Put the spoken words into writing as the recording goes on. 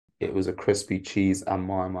it was a crispy cheese and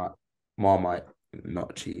Marmite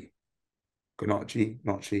gnocchi. Gnocchi,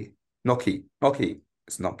 gnocchi, gnocchi, gnocchi.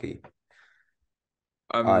 It's gnocchi.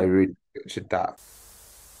 I Um, really pictured that.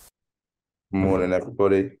 Morning,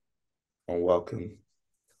 everybody, and welcome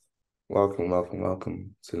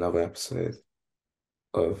to another episode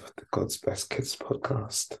of the God's Best Kids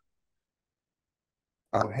podcast.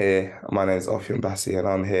 I'm here. My name is Ofian Bassi, and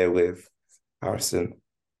I'm here with Harrison.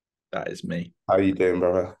 that is me. How you doing,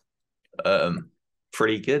 brother? Um,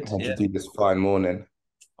 Pretty good. How'd Yeah, you do this fine morning?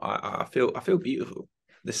 I feel beautiful.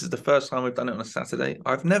 This is the first time we've done it on a Saturday.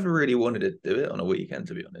 I've never really wanted to do it on a weekend,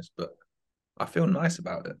 to be honest, but I feel nice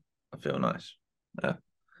about it. I feel nice. Yeah.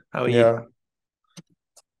 How are you? Yeah,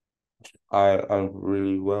 I'm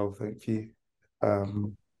really well, thank you.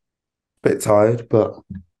 Bit tired, but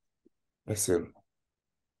listen,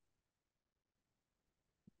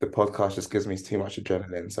 the podcast just gives me too much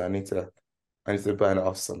adrenaline, so I need to burn it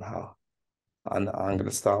off somehow. And I'm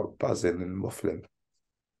gonna start buzzing and muffling.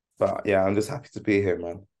 But yeah, I'm just happy to be here,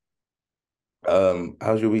 man.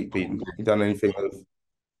 How's your week been? You done anything of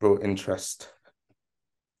real interest?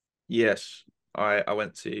 Yes, I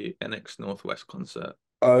went to NX Northwest concert.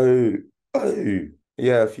 Oh, oh,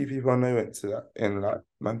 yeah, a few people I know went to that in like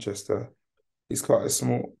Manchester. It's quite a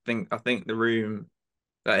small. I think the room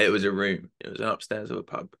that it was a room. It was an upstairs of a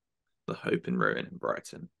pub, the Hope and Ruin in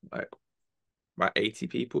Brighton. Like about 80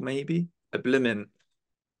 people maybe. A blooming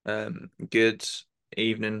good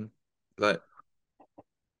evening. Like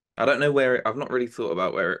I don't know where I've not really thought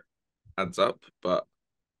about where it adds up, but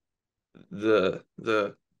the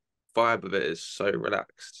vibe of it is so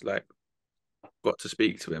relaxed. Like got to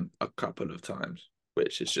speak to him a couple of times,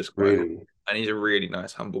 which is just quite, Really? and he's a really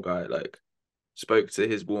nice, humble guy. Like spoke to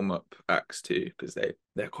his warm-up acts too, because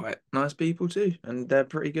they're quite nice people too, and they're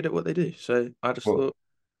pretty good at what they do. So I just What thought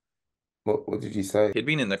what did you say? he'd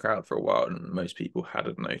been in the crowd for a while, and most people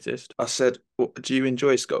hadn't noticed. I said, well, "Do you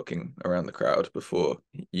enjoy skulking around the crowd before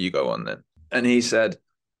you go on then?" And he said,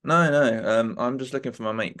 "No, no, I'm just looking for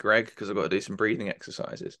my mate Greg because I've got to do some breathing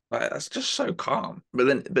exercises." Like that's just so calm.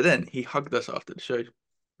 But then he hugged us after the show.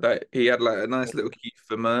 Like he had like a nice little key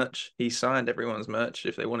for merch. He signed everyone's merch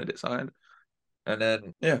if they wanted it signed. And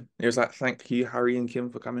then yeah, he was like, "Thank you, Harry and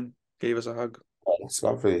Kim, for coming." Gave us a hug. Oh, it's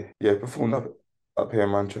lovely. Yeah, performed up here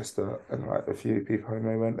in Manchester, and like a few people I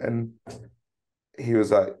know went, and he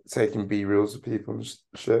was like taking B reels of people and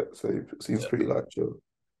shit. So he seems Yeah, pretty like chill.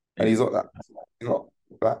 And he's he's not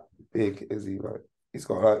that big, is he? Like he's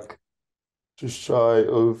got like just shy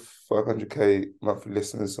of 500K monthly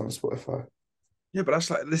listeners on Spotify. yeah, but that's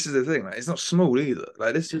like this is the thing. Like it's not small either.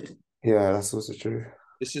 Like Yeah, that's also true.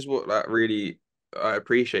 this is what like really I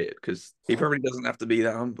appreciate it because he probably doesn't have to be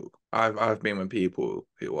that humble. I've been with people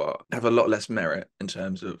who are have a lot less merit in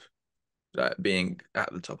terms of like being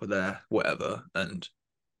at the top of their whatever and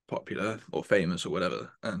popular or famous or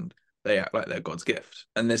whatever, and they act like they're God's gift.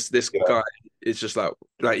 And this Yeah, guy is just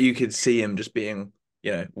like you could see him just being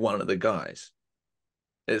one of the guys.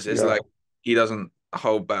 It's yeah, like he doesn't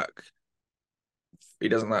hold back. He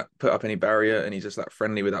doesn't like put up any barrier, and he's just like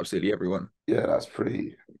friendly with absolutely everyone. yeah. It's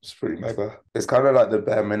pretty mega. It's kind of like the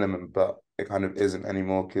bare minimum, but it kind of isn't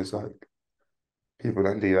anymore because like people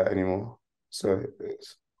don't do that anymore. So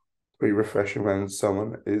it's pretty refreshing when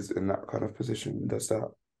someone is in that kind of position and does that.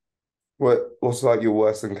 What's like your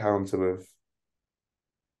worst encounter with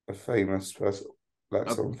a famous person, like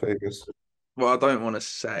I, someone famous? well, I don't want to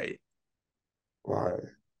say Why?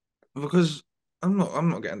 because I'm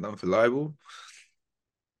not getting done for libel.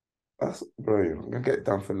 That's bro. I'm gonna get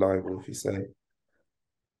down for libel if you say.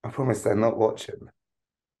 I promise they're not watching.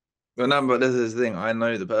 But no, but this is the thing. I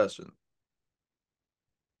know the person,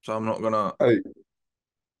 so I'm not gonna. Oh,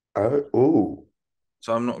 oh, oh,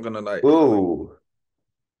 So I'm not gonna like. oh.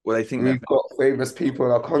 Well, they think they're We've got famous people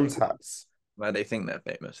in our contacts. like they think they're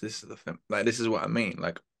famous. This is the thing. Like this is what I mean.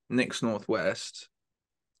 Like Nick's Northwest.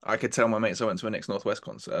 I could tell my mates I went to a Nick's Northwest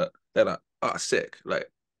concert. They're like, "Ah, sick. Like,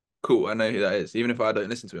 cool. I know who that is. Even if I don't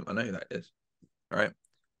listen to him, I know who that is. Right?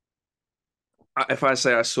 If I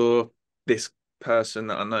say I saw this person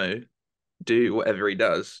that I know do whatever he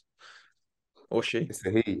does or she, It's a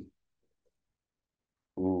he.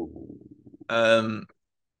 Ooh. um,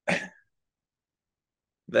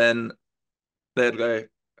 then they'd go,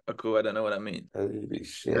 "Oh, cool. I don't know what that means." Holy The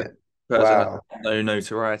shit. person has Wow. no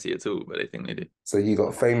notoriety at all, but they think they do. So you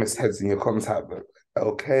got famous heads in your contact book.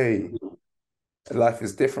 Okay. Life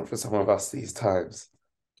is different for some of us these times.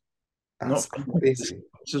 That's Not this crazy.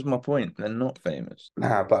 is my point. They're not famous.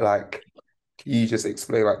 Nah, but like, can you just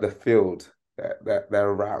explain like the field that they're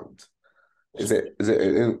around? Is it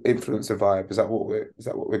an influencer vibe? Is that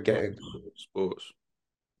what we're getting? Sports.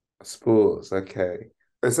 Sports, okay.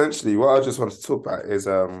 Essentially, what I just want to talk about is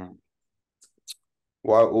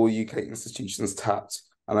why all UK institutions tapped.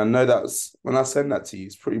 And I know that's when I send that to you,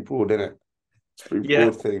 it's pretty broad, isn't it? It's a pretty Yeah,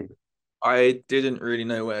 broad thing. I didn't really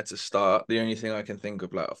know where to start. The only thing I can think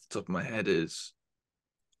of, like off the top of my head, is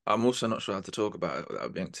I'm also not sure how to talk about it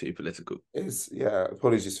without being too political. It's yeah,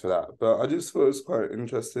 apologies for that. But I just thought it was quite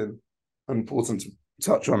interesting and important to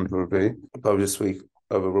touch on probably about this week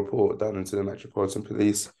of a report done into the Metropolitan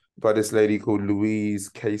Police by this lady called Louise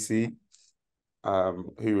Casey,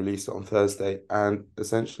 who released it on Thursday. And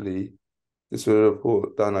essentially, this was a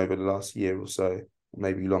report done over the last year or so,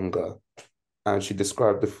 maybe longer. And she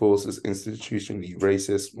described the force as institutionally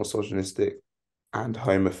racist, misogynistic, and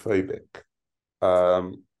homophobic.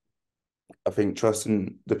 Um, I think trust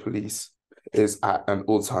in the police is at an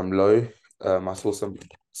all-time low. I saw some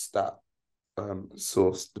stat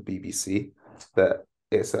source, the BBC, that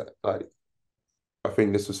it's at like I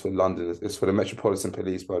think this was for London. It's for the Metropolitan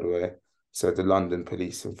Police, by the way. So the London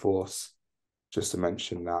Police and Force, just to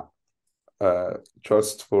mention that.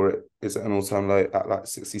 Trust for it is at an all-time low at like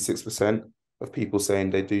 66% of people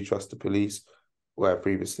saying they do trust the police, where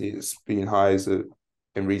previously it's been high as in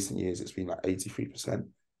recent years, it's been like 83%.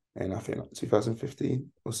 And I think like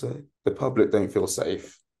 2015 or so. The public don't feel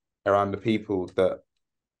safe around the people that,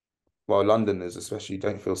 well, Londoners especially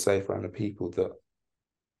don't feel safe around the people that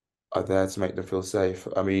are there to make them feel safe.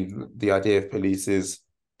 I mean, the idea of police is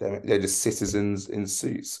they're just citizens in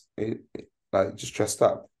suits, like just dressed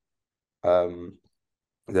up. Um,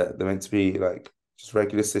 they're meant to be like just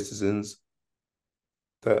regular citizens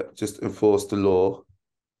that just enforce the law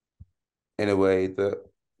in a way that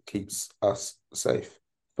keeps us safe.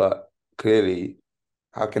 But clearly,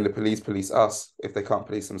 how can the police us if they can't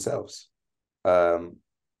police themselves? Um,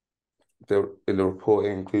 in the report, it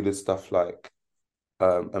included stuff like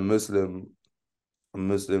a Muslim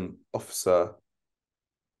officer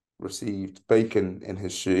received bacon in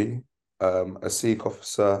his shoe. A Sikh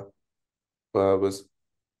officer was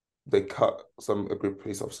they cut a group of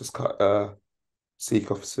police officers cut a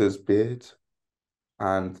Sikh officer's beard.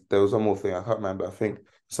 And there was one more thing I can't remember. I think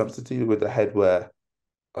something to do with the headwear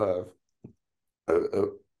of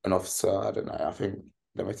an officer. I don't know. I think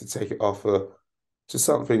they made to take it off. Just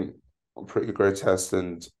something pretty grotesque,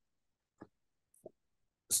 and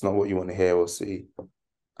it's not what you want to hear or see.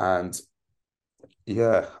 And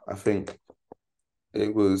yeah, I think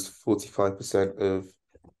it was 45% of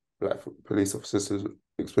black police officers who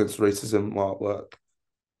experienced racism while at work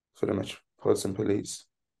for the Metropolitan Police.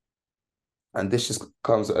 And this just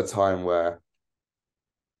comes at a time where,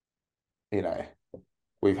 you know,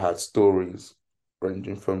 we've had stories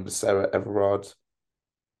ranging from the Sarah Everard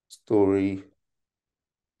story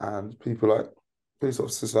and people like police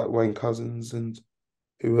officers like Wayne Couzens and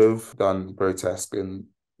who have done grotesque and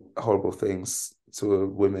horrible things to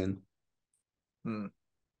women, Hmm.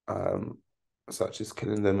 um, such as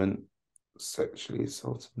killing them and sexually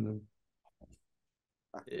assaulting them.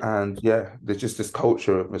 Yeah. And yeah, there's just this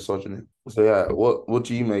culture of misogyny. So yeah, what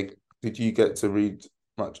do you make? Did you get to read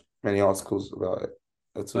many articles about it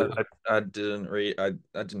at I, all? I didn't read I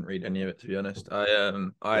didn't read any of it, to be honest.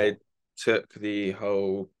 I took the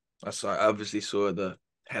whole I obviously saw the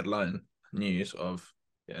headline news of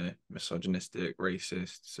misogynistic,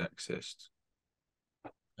 racist, sexist,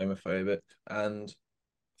 homophobic, and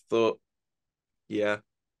thought, yeah,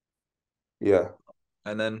 Yeah,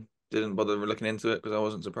 and then didn't bother looking into it because I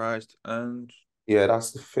wasn't surprised. And yeah,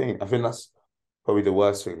 that's the thing. I think that's probably the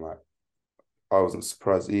worst thing. Like I wasn't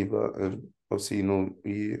surprised either, and obviously nor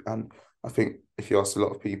you. And I think if you ask a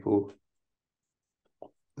lot of people,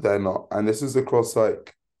 they're not. And this is across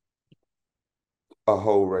like a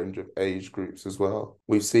whole range of age groups as well.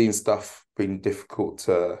 We've seen stuff being difficult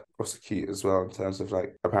to prosecute as well in terms of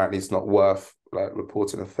like apparently it's not worth like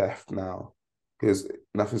reporting a theft now because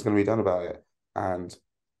nothing's going to be done about it. And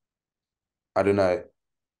I don't know.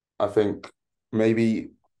 I think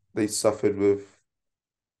maybe they suffered with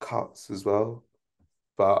cuts as well,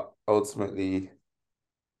 but ultimately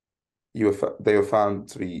they were found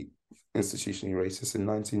to be institutionally racist in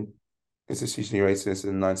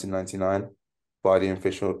 1999 by the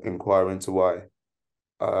official inquiry into why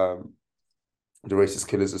um, the racist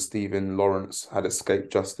killers of Stephen Lawrence had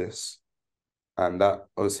escaped justice, and that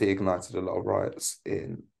obviously ignited a lot of riots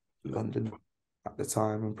in London at the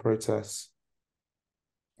time and protests.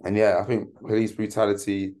 And yeah, I think police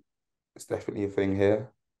brutality is definitely a thing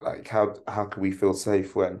here. Like how can we feel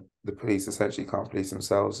safe when the police essentially can't police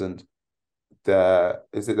themselves and their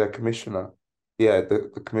commissioner? Yeah, the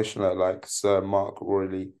commissioner, like Sir Mark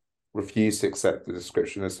Royley, refused to accept the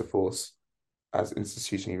description as the force as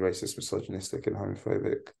institutionally racist, misogynistic, and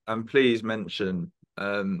homophobic. And please mention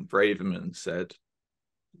Braverman said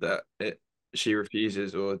that she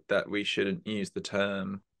refuses, or that we shouldn't use the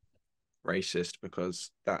term racist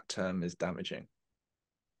because that term is damaging.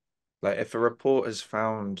 Like if a report has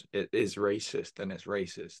found it is racist, then it's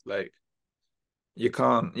racist. Like you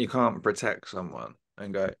can't protect someone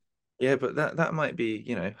and go, yeah, but that might be,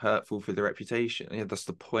 hurtful for the reputation. Yeah, that's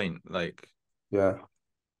the point. Like Yeah,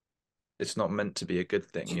 it's not meant to be a good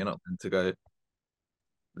thing. You're not meant to go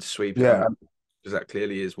sweep it yeah, under, because that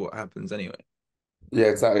clearly is what happens anyway. yeah,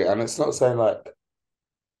 exactly. And it's not saying like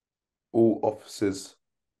all officers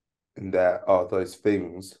in there are those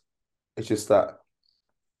things. It's just that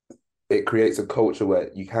it creates a culture where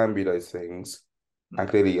you can be those things, Mm. and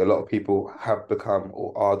clearly a lot of people have become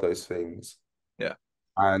or are those things, Yeah.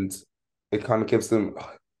 and it kind of gives them,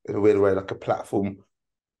 in a weird way, like a platform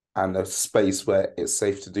and a space where it's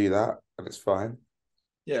safe to do that and it's fine.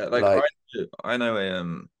 Yeah, like Like, I know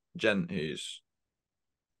a gent who's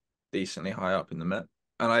decently high up in the Met,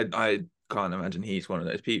 and I can't imagine he's one of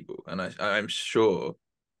those people, and I'm sure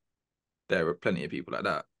there are plenty of people like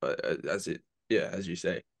that, but as you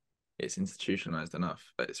say, it's institutionalized enough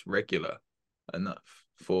that it's regular enough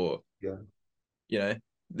for yeah, you know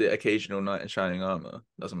the occasional knight in shining armor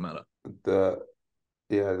doesn't matter. the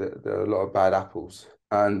there are a lot of bad apples,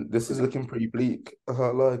 and this is looking pretty bleak. I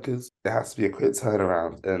can't lie, because it has to be a quick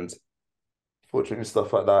turnaround, and fortunately,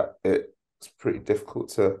 stuff like that, it's pretty difficult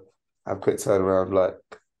to have quick turnaround. Like,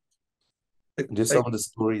 just I, some of the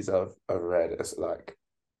stories I've read, it's like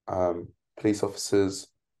um police officers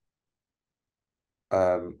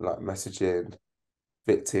like messaging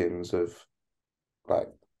victims of like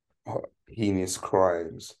heinous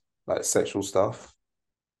crimes, like sexual stuff.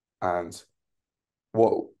 And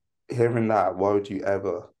what hearing that, why would you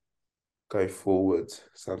ever go forward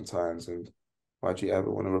sometimes? And why do you ever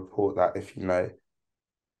want to report that if you know,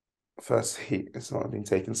 firstly, it's not being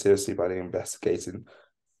taken seriously by the investigating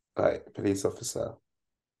like police officer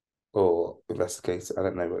or investigator, I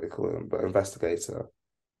don't know what they call them, but investigator.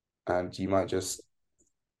 And you might just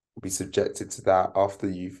be subjected to that after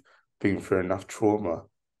you've been through enough trauma.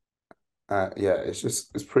 Yeah,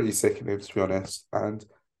 it's pretty sickening, to be honest. And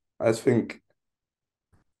I just think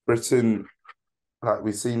Britain, like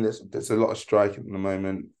we've seen this, there's a lot of striking at the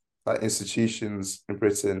moment. Like institutions in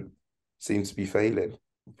Britain seem to be failing.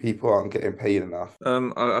 People aren't getting paid enough.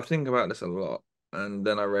 I think about this a lot, and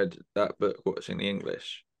then I read that book, What's in the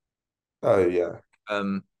English. Oh yeah,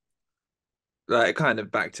 Um, like it kind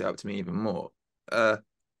of backed it up to me even more. Uh,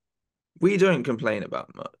 we don't complain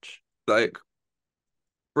about much. Like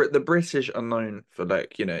the British are known for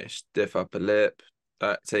like stiff upper lip,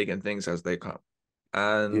 taking things as they come,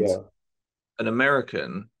 and yeah. an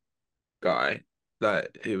American guy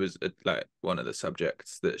that who was like one of the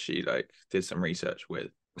subjects that she like did some research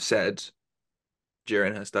with said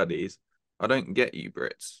during her studies, I don't get you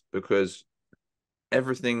Brits because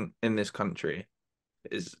everything in this country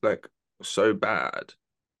is like so bad,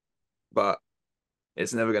 but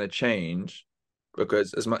it's never going to change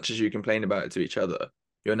because as much as you complain about it to each other,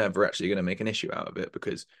 you're never actually going to make an issue out of it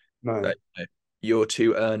because No, like you're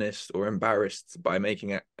too earnest or embarrassed by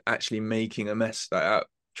actually making a mess like that,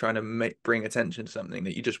 trying to bring attention to something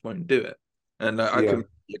that you just won't do it. And I yeah.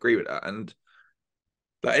 completely agree with that. And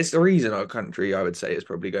like it's the reason our country, I would say, is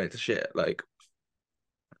probably going to shit. Like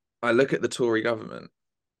I look at the Tory government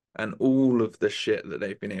and all of the shit that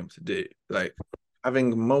they've been able to do, like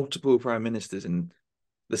having multiple prime ministers in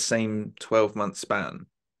the same 12-month span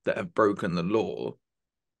that have broken the law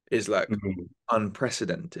is like Mhm.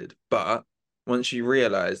 unprecedented. But once you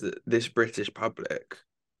realize that this British public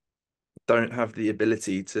don't have the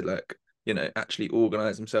ability to like, actually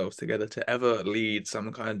organize themselves together to ever lead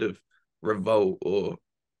some kind of revolt or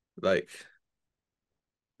like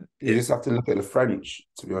You it just have to look at the French,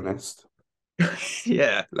 to be honest.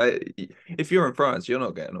 yeah, like if you're in France, you're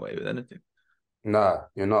not getting away with anything. Nah,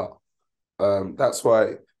 you're not. That's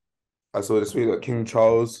why I saw this week that King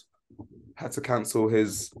Charles had to cancel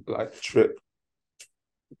his like trip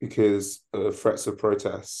because of threats of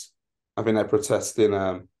protests. I think they're protesting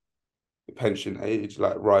the pension age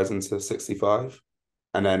like rising to 65.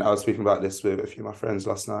 And then I was speaking about this with a few of my friends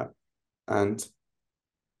last night, and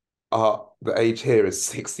the age here is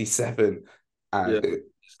 67, Yeah, and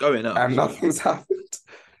it's going up. nothing's happened.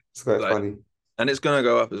 It's quite Like, funny. and it's gonna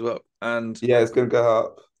go up as well. And Yeah, it's gonna go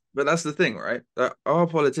up. but that's the thing, right? That our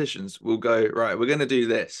politicians will go, right, we're gonna do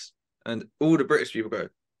this. And all the British people go,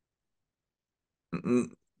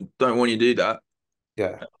 "Mm, don't want you to do that.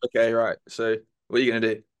 Yeah, Okay, right. So what are you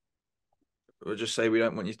gonna do? We'll just say we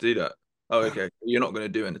don't want you to do that. oh, okay, you're not going to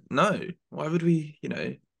do anything. No, why would we,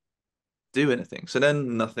 do anything? So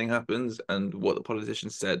then nothing happens, and what the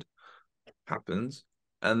politicians said happens,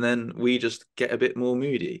 and then we just get a bit more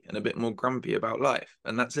moody and a bit more grumpy about life,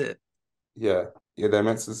 and that's it. Yeah, yeah, they're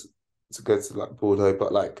meant to go to like Bordeaux,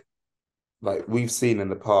 but like we've seen in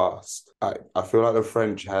the past, I feel like the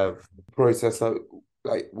French have protests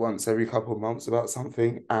like once every couple of months about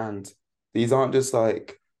something, and these aren't just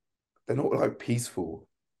like they're not like peaceful.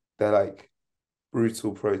 They're like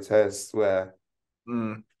brutal protests where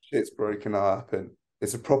Mm. shit's broken up and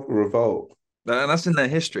it's a proper revolt. And that's in their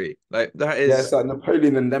history. Like that Yeah, is, it's like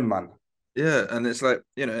Napoleon and them, man. yeah, and it's like,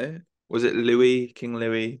 was it Louis, King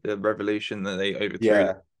Louis, the revolution that they overthrew?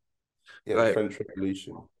 Yeah, yeah, the Like, French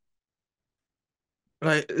Revolution.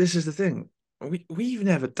 this is the thing. We've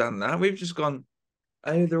never done that. We've just gone,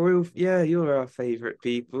 oh, the royal, yeah, you're our favorite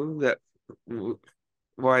people.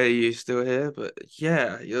 Why are you still here? But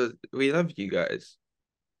yeah, we love you guys.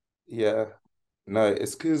 Yeah, no,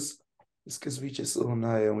 it's because we just all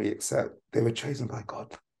know and we accept they were chosen by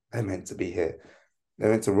God. They're meant to be here.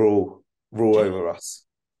 They're meant to rule Do you- over us.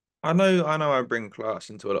 I know I bring class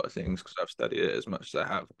into a lot of things because I've studied it as much as I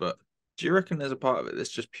have, but do you reckon there's a part of it that's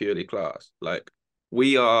just purely class? Like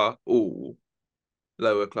we are all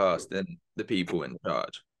lower class than the people in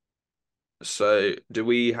charge. So do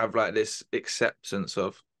we have like this acceptance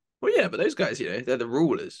of, well, yeah, but those guys, they're the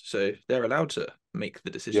rulers, so they're allowed to make the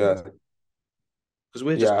decisions Yeah, because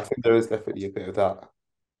we're just yeah, I think there is definitely a bit of that.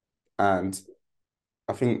 And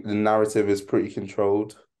I think the narrative is pretty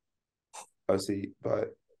controlled, obviously, by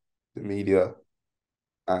the media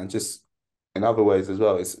and just in other ways as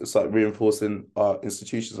well. It's like reinforcing our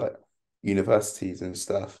institutions like universities and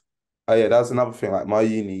stuff. Oh yeah, that's another thing. Like my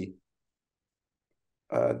uni,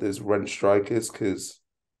 there's rent strikers because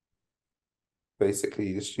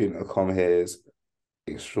basically the student accom here is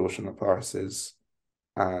extortionate prices,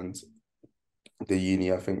 and the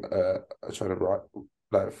uni I think are trying to write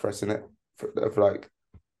like threaten it of like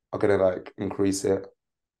are gonna like increase it,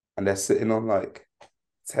 and they're sitting on like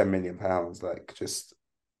 £10 million, like just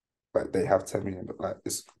like they have 10 million, but like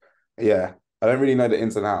it's yeah. I don't really know the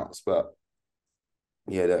ins and outs, but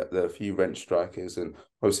yeah, there are a few rent strikers, and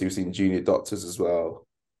obviously we've seen junior doctors as well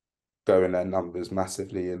growing their numbers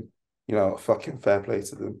massively, and fucking fair play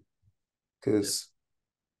to them because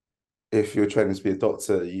if you're training to be a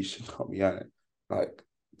doctor, you should not be earning like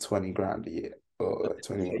 20 grand a year or like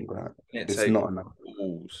 21 grand. it It's takes not enough.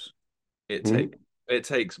 balls. It take Hmm? it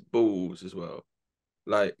takes balls as well.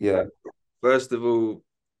 Like Yeah, first of all,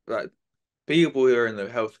 like people who are in the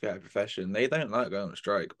healthcare profession, they don't like going on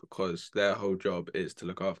strike because their whole job is to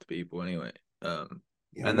look after people anyway. yeah,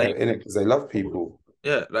 And and they they're in it because they love people.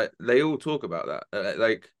 yeah, like they all talk about that.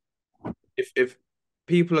 Like if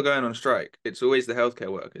people are going on strike, it's always the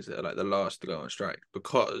healthcare workers that are like the last to go on strike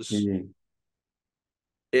because Mm.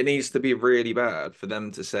 it needs to be really bad for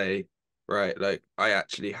them to say, right, like I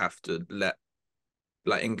actually have to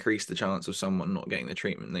like increase the chance of someone not getting the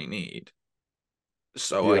treatment they need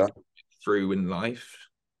so I Yeah, can get through in life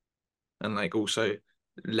and like also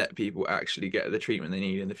let people actually get the treatment they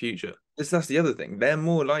need in the future. That's the other thing. They're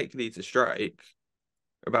more likely to strike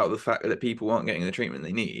about the fact that people aren't getting the treatment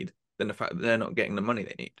they need than the fact that they're not getting the money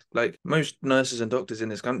they need. Like most nurses and doctors in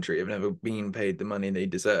this country have never been paid the money they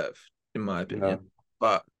deserve, in my opinion. no,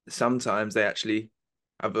 But sometimes they actually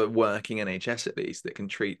have a working NHS at least that can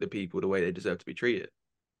treat the people the way they deserve to be treated.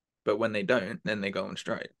 But when they don't, then they go on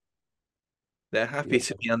strike. They're happy yeah,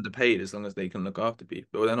 to be underpaid as long as they can look after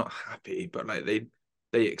people. Well, they're not happy, but like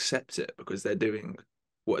they accept it because they're doing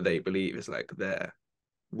what they believe is like their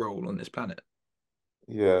role on this planet.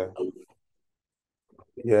 yeah,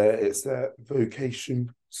 yeah. It's their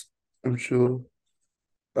vocation, I'm sure.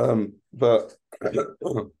 But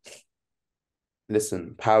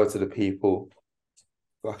listen, power to the people,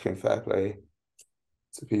 fucking fair play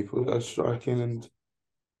to people that are striking and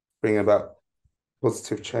bring about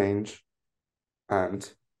positive change. And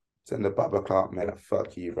send the Baba Clark, man,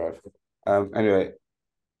 fuck you, bro. Anyway,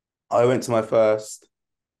 I went to my first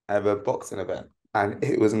ever boxing event, and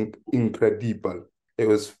it was incredible. It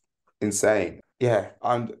was insane. Yeah,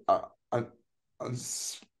 I'm, I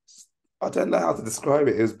don't know how to describe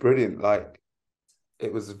it. It was brilliant. Like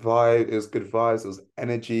it was vibe. It was good vibes. It was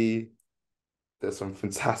energy. There's some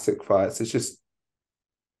fantastic fights. It's just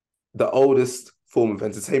the oldest form of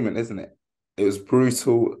entertainment, isn't it? It was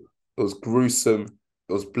brutal. It was gruesome.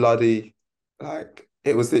 It was bloody. Like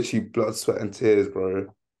it was literally blood, sweat, and tears, bro.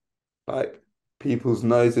 Like people's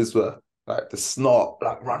noses were like the snot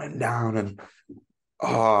like running down, and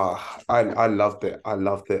I loved it. I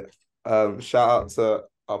loved it. Shout out to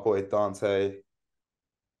our boy Dante.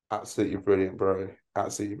 Absolutely brilliant, bro.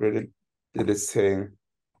 Absolutely brilliant. Did his thing.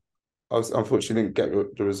 I was unfortunately didn't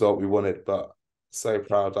get the result we wanted, but so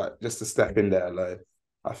proud. Like just to step in there alone.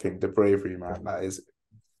 I think the bravery, man, that is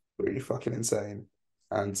really fucking insane.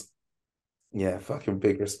 And yeah, fucking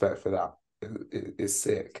big respect for that. It's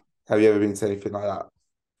sick. Have you ever been to anything like that?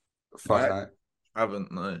 Fight I night?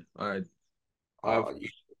 haven't, no. I've Oh, you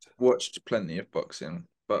watched plenty of boxing,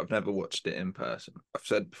 but I've never watched it in person. I've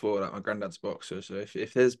said before that my granddad's a boxer, so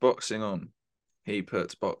if there's boxing on, he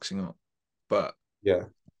puts boxing on. But yeah.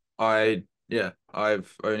 yeah,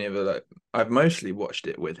 I've only ever like I've mostly watched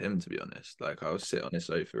it with him to be honest. Like I'll sit on his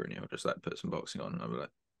sofa and he'll just like put some boxing on and I'll be like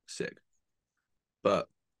sick. But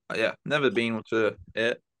yeah, never been to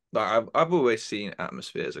it. Like I've always seen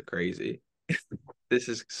atmospheres are crazy.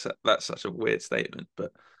 That's such a weird statement,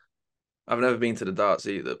 but I've never been to the darts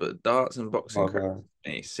either. But darts and boxing Oh crowd man.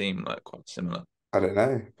 to me seem like quite similar. I don't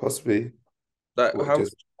know. Possibly. Like What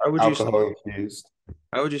just how would you say alcohol infused?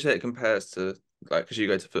 it compares to like because you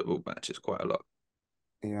go to football matches quite a lot.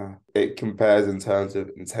 Yeah. It compares in terms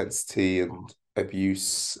of intensity and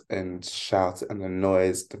abuse and shout and the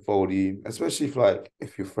noise, the volume, especially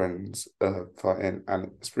if your friends are fighting and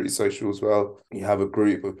it's pretty social as well. You have a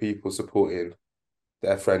group of people supporting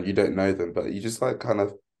their friend, you don't know them, but you just like kind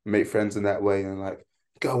of make friends in that way and like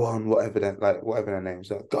go on, whatever their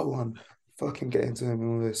names are, go on, fucking get into them and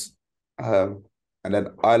all this. Um, and then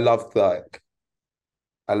I love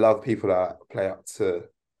people that play up to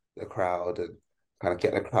the crowd and kind of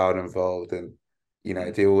get the crowd involved and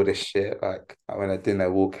Mm. do all this shit. Like when they're doing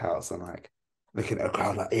their walkouts and like looking at the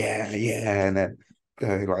crowd like yeah, yeah, and then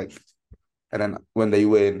going like and then when they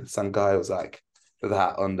win, some guy was like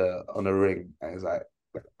that on the ring. And it's like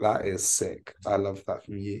that is sick. I love that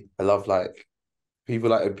from you. I love like people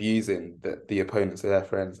like abusing the opponents of their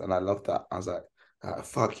friends, and I love that. I was like,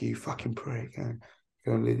 fuck you, fucking prick, and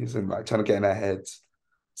you're gonna lose, and like trying to get in their heads.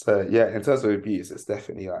 So yeah, in terms of abuse, it's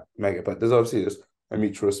definitely like mega. But there's obviously just a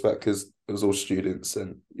mutual respect because it was all students,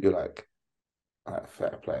 and you're like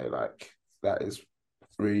fair play. Like that is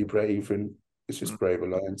really brave, and it's Mm. just brave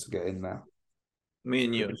alone to get in now. Me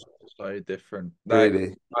and you are so different. Like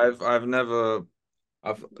Really, I've never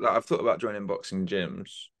I've thought about joining boxing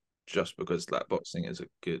gyms just because like boxing is a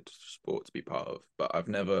good sport to be part of. But I've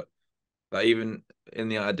never like even in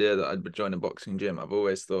the idea that I'd join a boxing gym, I've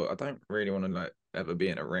always thought I don't really want to like ever be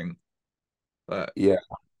in a ring. Like yeah,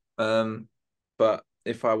 um but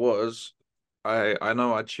if I was, I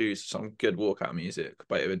know I'd choose some good walkout music,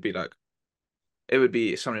 but it would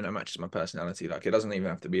be something that matches my personality. Like it doesn't even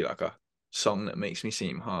have to be like a song that makes me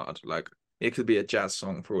seem hard. Like it could be a jazz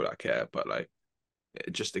song for all I care, but like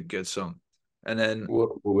just a good song. And then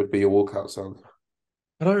what would be a walkout song?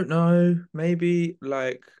 I don't know, maybe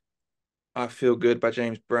like I Feel Good by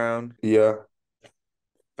James Brown, Yeah,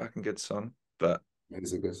 fucking good song. But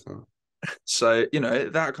it's a good song. so,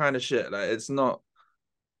 that kind of shit. Like it's not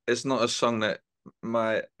a song that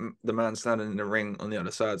the man standing in the ring on the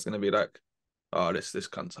other side is gonna be like, oh, this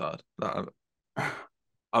cunt's hard. Like,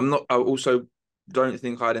 I'm not I also don't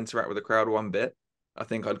think I'd interact with the crowd one bit. I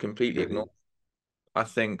think I'd completely ignore. Really, I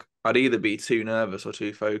think I'd either be too nervous or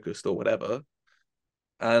too focused or whatever.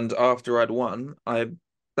 And after I'd won, I'm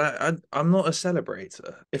not a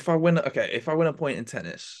celebrator. If I win a point in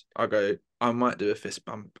tennis, I might do a fist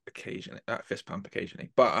pump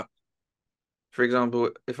occasionally. But for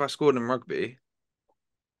example, if I scored in rugby,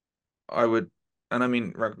 I would, and I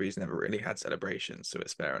mean rugby's never really had celebrations, so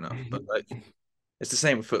it's fair enough. But like, it's the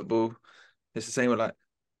same with football. It's the same with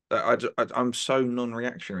I'm so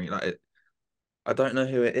non-reactionary. I don't know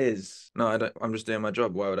who it is. No, I don't. I'm just doing my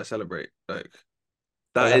job. Why would I celebrate? Like oh,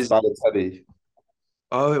 that that's is. Balotelli.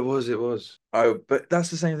 Oh, it was. Oh, but that's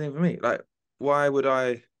the same thing for me. Like, why would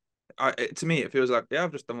to me, it feels like, yeah,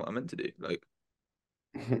 I've just done what I'm meant to do. Like,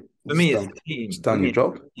 for me, it's the Just team. For done me, your it's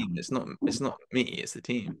job. the team. It's not me. It's the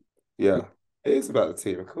team. Yeah, it is about the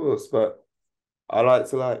team, of course, but I like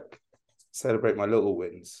to celebrate my little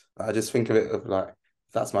wins. I just think of it of like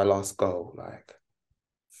that's my last goal. Like,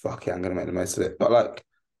 fuck it, I'm gonna make the most of it. But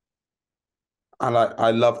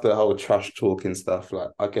I love the whole trash talking stuff. Like,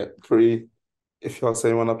 I get pretty. If you're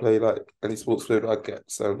saying when I play like any sports fluid, I get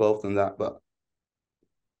so involved in that. But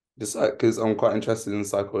just like because I'm quite interested in the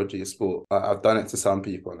psychology of sport. Like, I've done it to some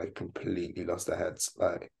people and they've completely lost their heads.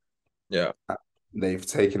 Like Yeah. they've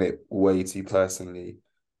taken it way too personally.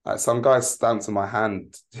 Like some guy stamped on my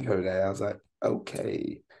hand the other day. I was like,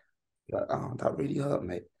 okay, like, oh, that really hurt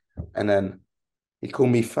me. And then he called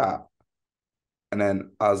me fat, and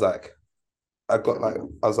then I was like,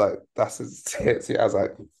 that's his tits. I was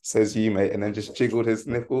like, says you, mate, and then just jiggled his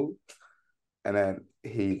nipple, and then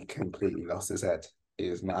he completely lost his head. he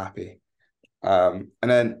is not happy. And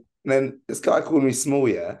then this guy called me small,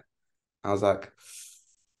 yeah. I was like,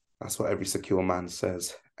 that's what every secure man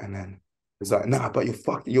says. And then he's like, nah, but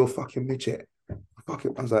you're fucking midget.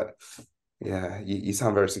 Fucking, I was like, yeah, you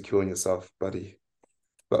sound very secure in yourself, buddy.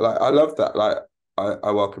 But like, I love that. Like,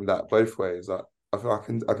 I welcome that both ways. Like, I feel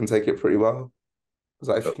I can take it pretty well. I was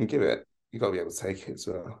like, if you But can give it, you gotta be able to take it as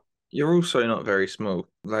well. you're also not very small.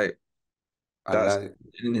 Like I that's know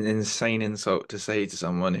an insane insult to say to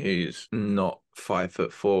someone who's not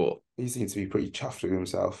 5'4". he seems to be pretty chuffed with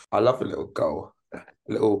himself. I love a little goal, a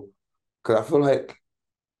little, because I feel like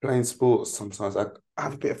playing sports sometimes I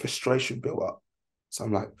have a bit of frustration built up. So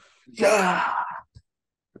I'm like, yeah,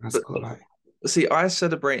 that's But cool. Like, see, I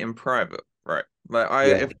celebrate in private, right? Like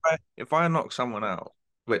yeah, if I knock someone out,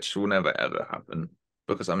 which will never ever happen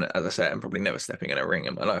because I'm, as I said, I'm probably never stepping in a ring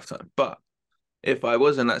in my lifetime. But if I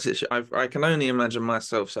was in that situation, I can only imagine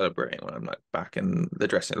myself celebrating when I'm like back in the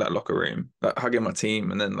dressing like locker room, like hugging my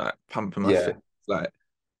team and then like pumping my yeah, fist,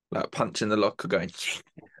 like punching the locker, going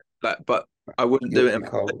like. But I wouldn't you'll do it be in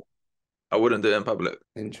public. cold. I wouldn't do it in public.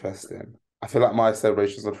 Interesting. I feel like my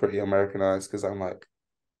celebrations are pretty Americanized because I'm like,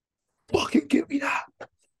 fucking give me that. I'm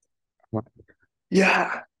like,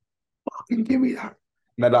 yeah, fucking give me that.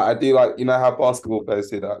 No, like, I do like, you know how basketball players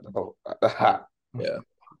do that, the hat. Yeah.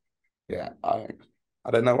 Yeah,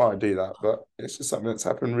 I don't know why I do that, but it's just something that's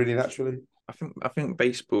happened really naturally. I think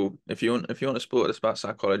baseball. If you want a sport that's about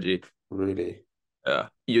psychology, Really, yeah,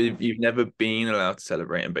 you've never been allowed to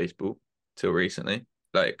celebrate in baseball till recently.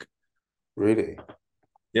 Like, really.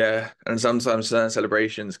 yeah, and sometimes certain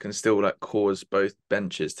celebrations can still like cause both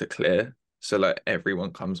benches to clear. So like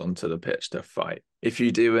everyone comes onto the pitch to fight. If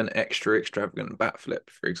you do an extra extravagant bat flip,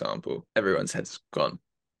 for example, everyone's head's gone.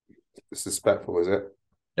 Disrespectful, is it?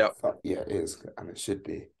 Yep. Fuck, yeah, it is, and it should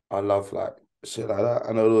be. I love like shit like that,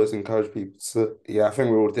 and I'd always encourage people to. Yeah, I think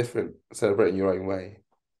we're all different, celebrating your own way.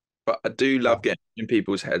 But I do love Love, getting in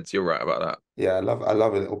people's heads. You're right about that. yeah, I love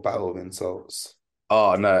a little battle of insults.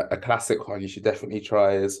 Oh no, a classic one you should definitely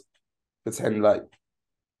try is pretend like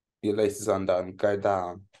your laces undone, go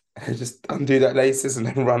down, and just undo that laces and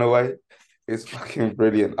then run away. It's fucking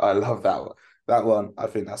brilliant. I love that one. That one, I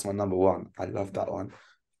think that's my number one. I love that one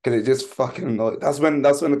because it just fucking annoyed. That's when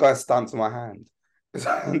the guy stamped my hand because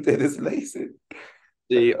I undid his laces.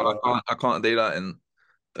 See, Uh, I can't do that in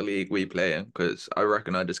the league we play in because I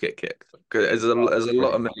reckon I just get kicked. Because there's a lot pretty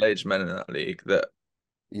of much. middle-aged men in that league that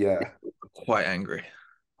Yeah, are quite angry.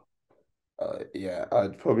 yeah.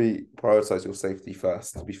 I'd probably prioritize your safety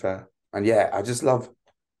first, to be fair. And yeah, I just love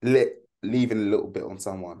leaving a little bit on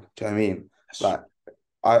someone. Do you know what I mean? Like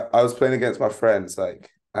I was playing against my friends, like,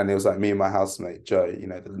 and it was like me and my housemate Joe,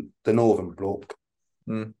 the Northern bloke,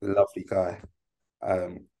 Mm, the lovely guy.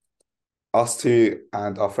 Um, us two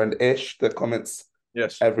and our friend Ish that comments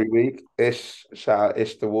yes. every week. Ish, shout out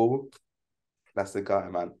Ish the Wall. That's the guy,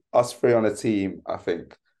 man. Us three on a team, I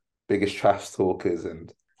think, biggest trash talkers.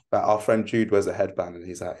 And like, our friend Jude wears a headband, and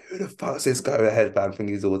he's like, "Who the fuck's this guy with a headband? Think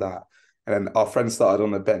he's all that." And then our friend started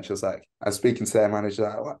on the bench. Was like, I'm speaking to their manager,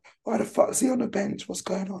 like, why the fuck is he on the bench? What's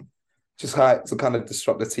going on? Just like to kind of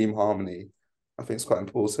disrupt the team harmony. I think it's quite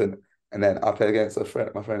important. And then I played against my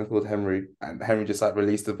friend called Henry, and Henry just like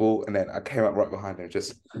released the ball, and then I came up right behind him,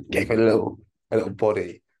 just gave him a little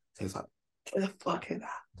body. So he's like, "What the fuck is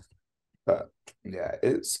that?" But yeah,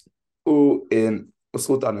 it's all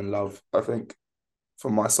done in love, I think,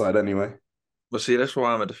 from my side anyway. Well, see, that's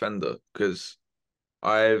why I'm a defender because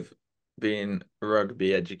I've been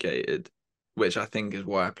rugby educated, which I think is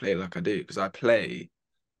why I play like I do because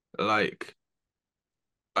like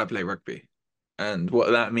I play rugby, and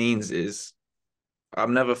what that means is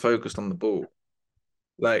I'm never focused on the ball.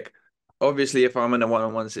 Like, obviously, if I'm in a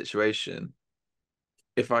one-on-one situation,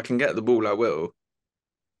 if I can get the ball, I will.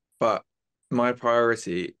 But my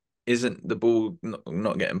priority isn't the ball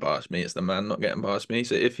not getting past me, it's the man not getting past me.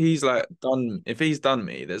 So if he's done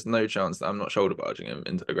me, there's no chance that I'm not shoulder barging him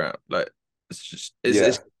into the ground. Like it's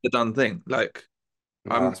Yeah, the done thing. Like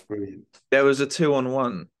no, I'm that's brilliant. there was a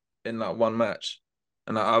 2-on-1 in like one match,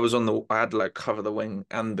 and I had to like cover the wing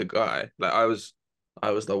and the guy. Like I was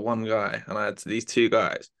the one guy, and I had these two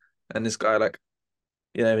guys, and this guy like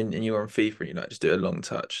and you were on FIFA, you like just do a long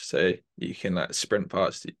touch so you can like sprint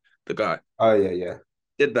past the guy. Oh yeah, yeah,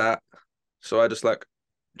 Did that, so I just like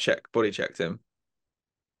body checked him,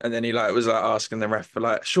 and then he like was like asking the ref for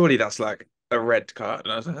like, surely that's like a red card,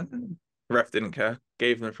 and I was like, the ref didn't care,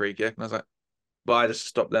 gave him a free kick, and I was like, but I just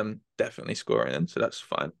stopped them definitely scoring him, so that's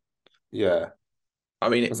fine. yeah. I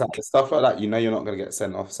mean, Because stuff like that, you're not gonna get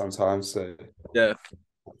sent off sometimes. So yeah.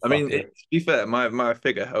 I mean, fuck it. to be fair, my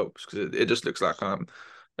figure helps because it just looks like I'm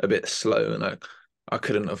a bit slow, I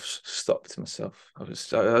couldn't have stopped myself. I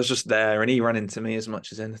was just there, and he ran into me as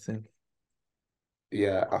much as anything.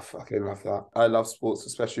 Yeah, I fucking love that. I love sports,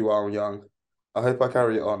 especially while I'm young. I hope I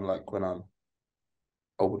carry it on like when I'm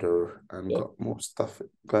older and Yeah. got more stuff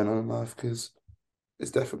going on in life because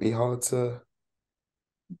it's definitely hard to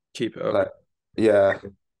Keep it up. like, yeah,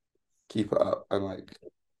 keep it up and like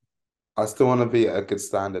I still want to be at a good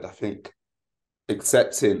standard. I think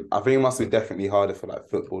it must be definitely harder for like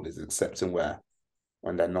footballers accepting where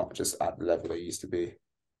when they're not just at the level they used to be.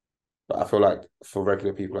 But I feel like for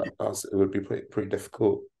regular people like us, it would be pretty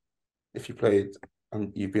difficult if you played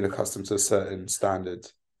and you've been accustomed to a certain standard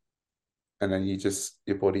and then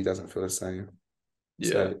your body doesn't feel the same. Yeah,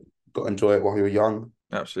 So got to enjoy it while you're young.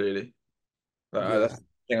 absolutely. Yeah. I think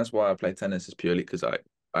that's why I play tennis is purely because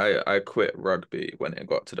I quit rugby when it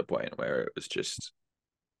got to the point where it was just,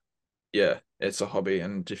 yeah, it's a hobby,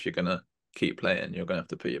 and if you're gonna keep playing, you're gonna have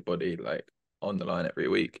to put your body like on the line every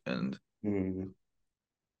week, and Mm,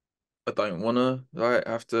 I don't wanna like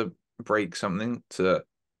have to break something to,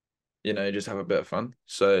 just have a bit of fun.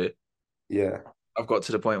 So yeah. I've got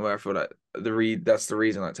to the point where I feel like that's the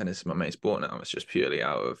reason like tennis is my main sport now. It's just purely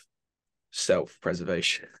out of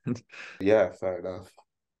self-preservation. Yeah, fair enough.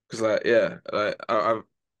 Because like yeah, like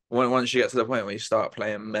once you get to the point where you start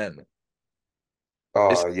playing men,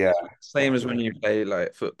 it's Oh the yeah, same as when definitely. you play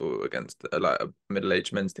like football against like a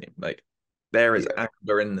middle-aged men's team. Like there is Yeah.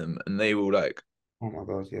 anger in them, and they will like Oh my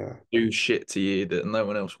God, yeah. do shit to you that no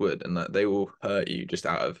one else would, and that they will hurt you just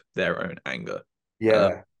out of their own anger. And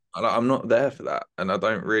Yeah. I'm not there for that, and I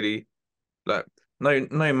don't really like. No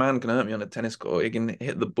man can hurt me on a tennis court. He can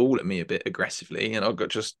hit the ball at me a bit aggressively, and I'll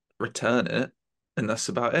just return it, and that's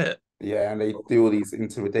about it. Yeah, and they do all these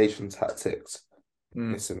intimidation tactics.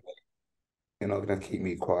 Mm. Listen, you're not gonna keep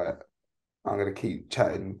me quiet. I'm gonna keep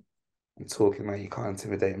chatting and talking, man. You can't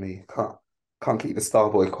intimidate me. Can't keep the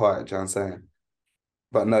star boy quiet, do you know what I'm saying?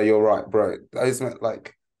 But no, you're right, bro. Those men,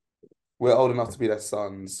 like we're old enough to be their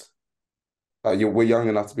sons. We're young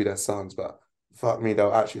enough to be their sons, but fuck me,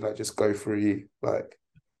 they'll actually like just go through you, like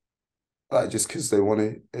just because they want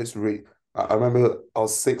to. It's really. I remember I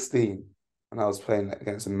was 16 and I was playing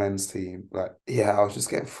against a men's team. Like, yeah, I was just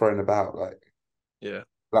getting thrown about. Yeah.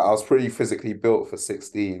 Like I was pretty physically built for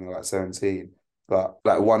 16 or like 17, but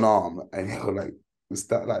like one arm, and like it's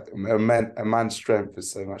that like a man's strength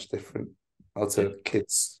is so much different to a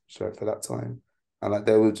kid's strength at that time, and like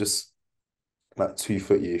they will just like 2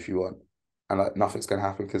 foot you if you want, and like nothing's gonna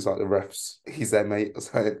happen because like the refs, he's their mate.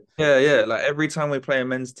 So Yeah, yeah. Like every time we play a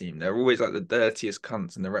men's team, they're always like the dirtiest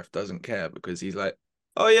cunts, and the ref doesn't care because he's like,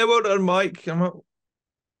 "Oh yeah, well done, Mike." I'm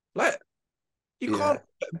like, you can't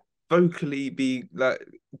yeah, vocally be like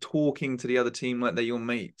talking to the other team like they're your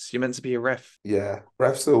mates. You're meant to be a ref. yeah,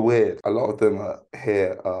 refs are weird. A lot of them are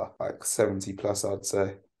here are like 70 plus, I'd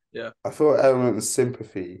say. Yeah. I feel an element of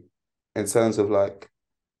sympathy in terms of like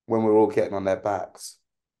when we're all getting on their backs.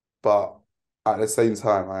 But at the same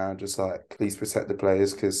time, I am just like, please protect the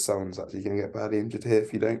players because someone's actually going to get badly injured here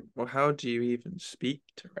if you don't. Well, how do you even speak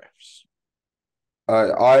to refs?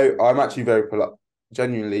 I'm actually very polite.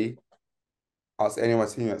 Genuinely, ask any of my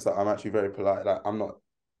teammates that I'm actually very polite. Like, I'm not,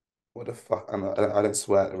 what the fuck? I don't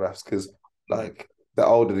swear at the refs because, Mm. like, they're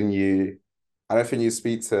older than you. I don't think you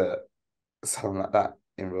speak to someone like that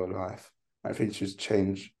in real life. I think you should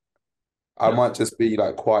change. I Yeah. might just be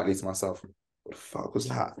like quietly to myself, what the fuck was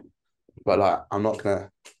that? But like,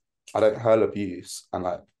 I don't hurl abuse and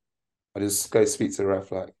like, I just go speak to the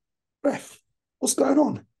ref, like, ref, what's going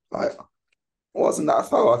on? Like, wasn't that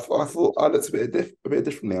foul? I thought I looked a bit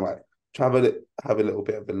differently. I'm like, try have a little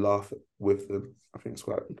bit of a laugh with them. I think it's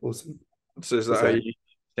quite important. So is that Because how you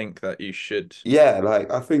think that you should? yeah,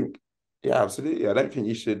 like I think, yeah, absolutely. I don't think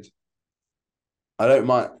you should. I don't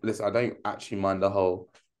mind. Listen, I don't actually mind the whole.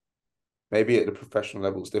 Maybe at the professional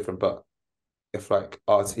level it's different, but if like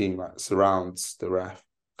our team like surrounds the ref,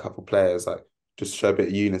 a couple players like just show a bit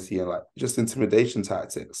of unity and like just intimidation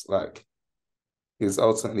tactics, like because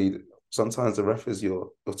ultimately sometimes the ref is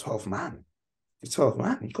your 12th man. Your 12th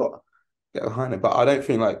man. You got to get behind it. But I don't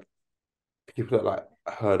think like people that like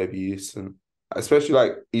heard abuse and especially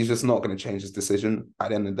like he's just not going to change his decision at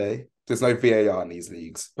the end of the day. There's no VAR in these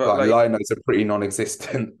leagues. But Like like line notes are pretty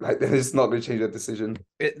non-existent. Like they're just not going to change their decision.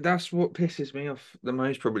 that's what pisses me off the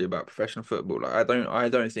most probably about professional football. Like I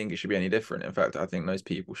don't think it should be any different. In fact, I think those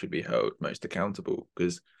people should be held most accountable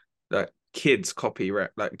because like kids copy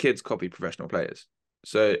professional players.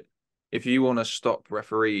 So if you want to stop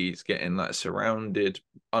referees getting like surrounded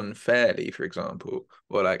unfairly, for example,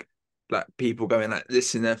 or like people going like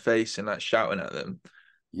this in their face and like shouting at them,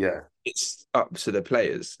 Yeah. it's up to the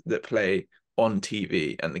players that play on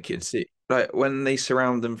TV and the kids see. like when they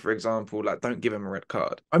surround them, for example, like don't give him a red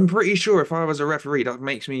card. I'm pretty sure if I was a referee, that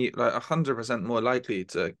makes me like 100% more likely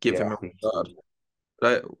to give Yeah, him a red card. 100%.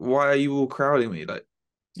 Like, why are you all crowding me? Like,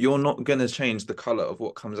 you're not gonna change the color of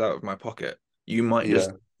what comes out of my pocket. You might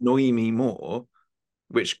just Yeah, annoy me more,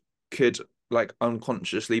 which could like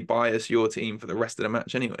unconsciously bias your team for the rest of the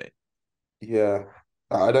match anyway. yeah.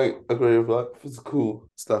 I don't agree with like physical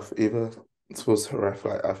stuff either towards the ref.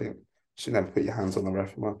 Like I think you should never put your hands on the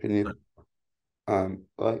ref, in my opinion.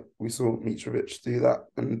 Like we saw Mitrovic do that,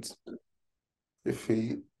 and if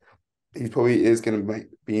he probably is going to make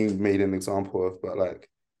being made an example of, but like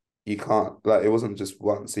you can't like it wasn't just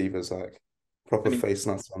once either. It's like proper And he face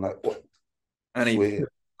nuts. I'm like, what? and It's he weird.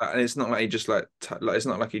 and it's not like he just like it's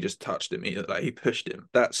not like he just touched him either. Like he pushed him.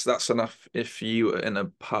 That's enough. If you were in a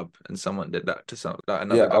pub and someone did that to some like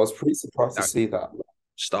Yeah, another I guy, was pretty surprised to that see that.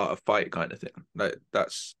 start a fight kind of thing. Like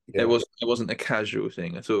that's Yeah, it wasn't a casual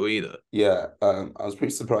thing at all either. yeah. I was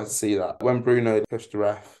pretty surprised to see that when Bruno pushed the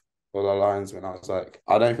ref or the linesman. I was like,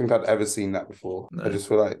 I don't think I'd ever seen that before. I No. just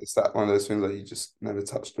feel like it's that one of those things that you just never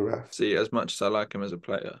touch the ref. See, as much as I like him as a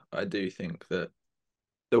player, I do think that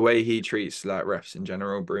the way he treats like refs in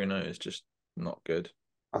general, Bruno is just not good.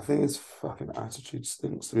 I think his fucking attitude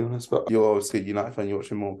stinks, to be honest. But you're obviously a United fan, you're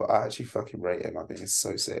watching more. But I actually fucking rate him. I think he's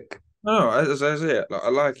so sick. No, as I say, like I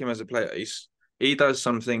like him as a player. He does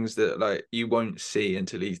some things that like you won't see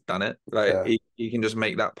until he's done it. Like Yeah, he can just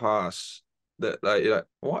make that pass that like you're like,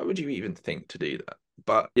 why would you even think to do that?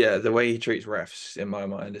 But yeah, the way he treats refs in my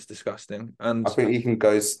mind is disgusting. I And think he can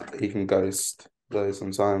ghost. He can ghost though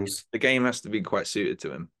sometimes. the game has to be quite suited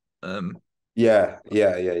to him. Um, Yeah,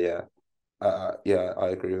 yeah, yeah, yeah. Yeah, I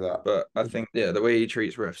agree with that. but I think yeah, the way he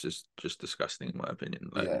treats refs is just disgusting in my opinion.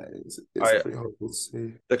 Like Yeah, it's I pretty horrible to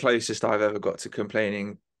see. the closest I've ever got to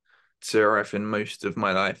complaining to a ref in most of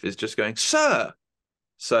my life is just going, sir.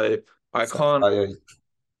 So I So, can't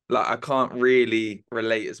like I can't really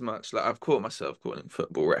relate as much. Like I've caught myself calling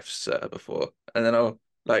football refs sir before, and then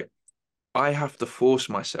like I have to force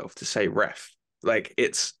myself to say ref. Like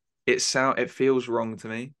it feels wrong to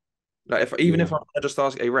me. Like if even if yeah, I just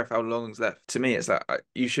ask a ref how long's left, to me it's like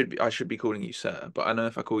I should be calling you sir. But I know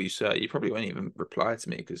if I call you sir, you probably won't even reply to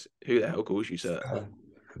me because who the hell calls you sir? uh,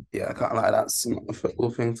 yeah. I can't like that's not a football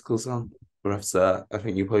thing to call some refs. I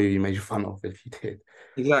think you probably made fun of if you did.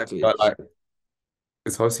 Exactly. But like,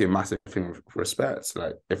 it's obviously a massive thing of respect.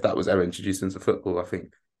 Like, if that was ever introduced into football, I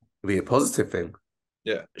think it'd be a positive thing.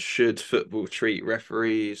 Yeah. Should football treat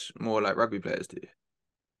referees more like rugby players do?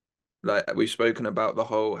 Like we've spoken about the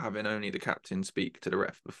whole having only the captain speak to the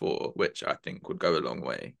ref before, which I think would go a long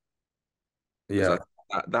way because Yeah,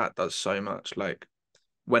 that does so much. Like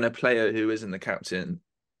when a player who isn't the captain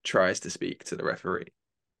tries to speak to the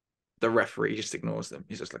referee just ignores them.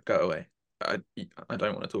 He's just like, "Go away. I I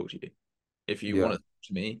don't want to talk to you. If you want yeah. to talk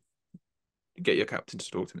to me, get your captain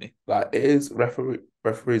to talk to me." Like, it is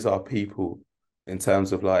referees are people in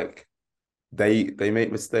terms of like they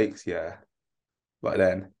make mistakes, yeah. But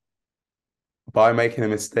then by making a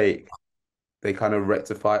mistake, they kind of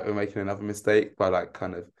rectify it with making another mistake by like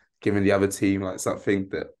kind of giving the other team like something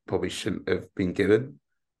that probably shouldn't have been given.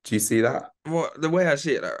 Do you see that? Well, the way I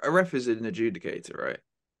see it, like, a ref is an adjudicator, right?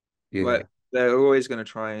 Yeah. Like they're always going to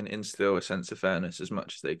try and instill a sense of fairness as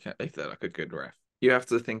much as they can if they're like a good ref. You have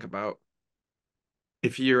to think about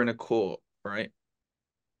if you're in a court, right,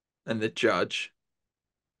 and the judge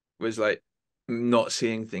was like not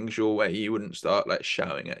seeing things your way, you wouldn't start like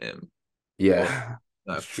shouting at him or Yeah.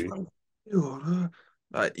 like, That's true.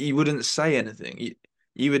 like you wouldn't say anything.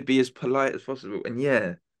 You would be as polite as possible. And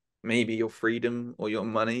yeah, maybe your freedom or your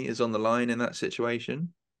money is on the line in that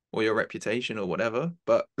situation, or your reputation or whatever.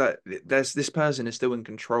 But like there's this person is still in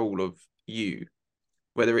control of you,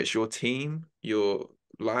 whether it's your team, your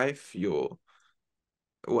life, your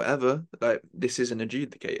whatever. Like this is an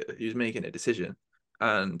adjudicator who's making a decision,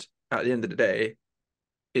 and at the end of the day,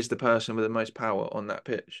 is the person with the most power on that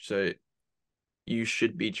pitch. So you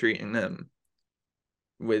should be treating them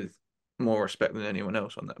with more respect than anyone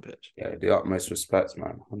else on that pitch. Yeah, the utmost respect,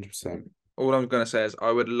 man. 100%. All I'm going to say is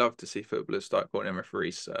I would love to see footballers start calling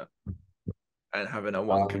referees sir and having a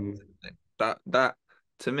one captain Um, thing. That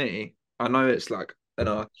to me, I know it's like an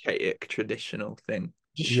archaic traditional thing.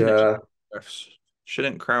 Just yeah. refs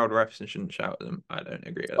shouldn't crowd refs and shouldn't shout at them. I don't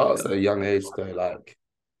agree with Starts that. at a young age though, like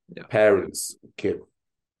Yeah, parents give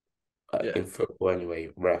yeah, in football anyway,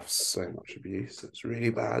 refs so much abuse. It's really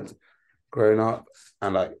bad growing up.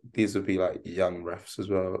 And like these would be like young refs as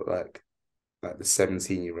well, like the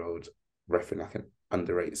 17-year-old ref in like an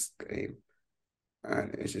under-8s game.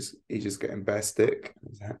 And it's just he's just getting bare stick.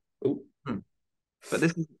 Oh Hmm. But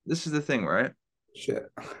this is the thing, right? shit.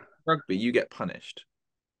 rugby, you get punished.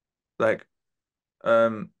 Like,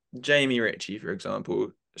 um, Jamie Ritchie, for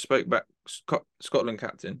example, spoke back Scotland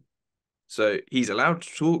captain. So he's allowed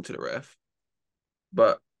to talk to the ref,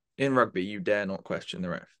 but in rugby, you dare not question the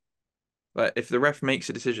ref. Like, if the ref makes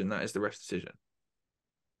a decision, that is the ref's decision.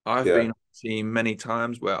 I've Yeah, been on a team many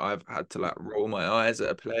times where I've had to like roll my eyes at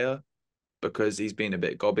a player because he's been a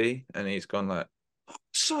bit gobby and he's gone like,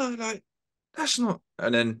 so like that's not.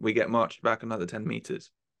 And then we get marched back another 10 meters,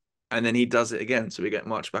 and then he does it again, so we get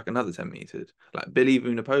marched back another 10 meters. Like Billy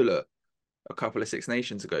Vunipola a couple of Six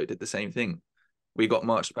Nations ago did the same thing. We got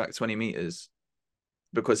marched back 20 meters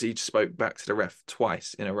because he spoke back to the ref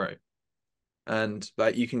twice in a row. And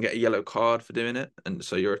like you can get a yellow card for doing it, and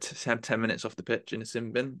so you're 10 minutes off the pitch in a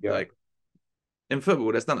sim bin. yeah, Like in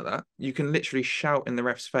football, there's none of that. You can literally shout in the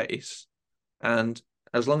ref's face, and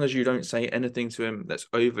as long as you don't say anything to him that's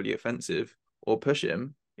overly offensive or push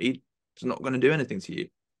him, he's not going to do anything to you.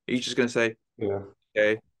 He's just going to say, yeah.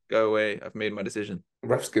 "Okay, go away. I've made my decision."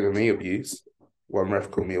 Ref's giving me abuse. One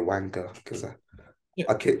ref called me a wanker because Yeah.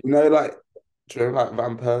 I kicked, like, do you know, like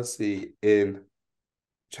Van Persie in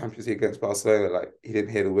Champions League against Barcelona, like he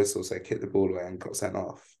didn't hear the whistle, so he kicked the ball away and got sent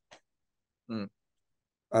off. Mm.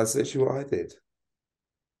 That's literally what I did.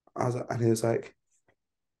 I was like, and he was like,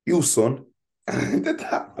 "You son," and I did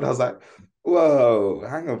that, and I was like, "Whoa,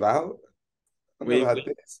 hang about! I've never We had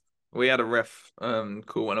this." we had a ref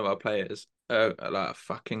call one of our players like a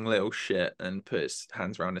fucking little shit and put his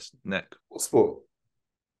hands around his neck. What sport?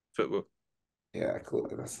 Football. Yeah, cool.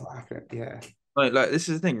 That's not happening. Yeah, Like this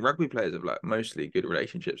is the thing. Rugby players have like mostly good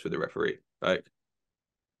relationships with the referee. Like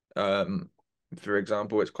Um, for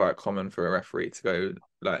example, it's quite common for a referee to go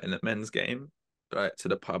like in a men's game, like to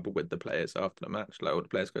the pub with the players after the match. Like all the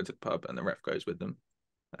players go to the pub and the ref goes with them,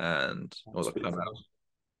 and or that's the pretty clubhouse.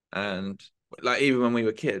 cool. And like even when we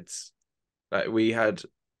were kids, like we had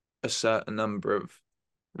a certain number of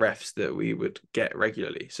refs that we would get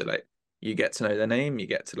regularly. So like you get to know their name, you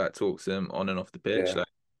get to like talk to them on and off the pitch. Yeah, Like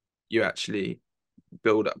you actually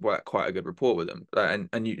build up like, quite a good rapport with them. Like,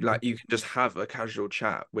 and you like you can just have a casual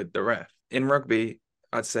chat with the ref. In rugby,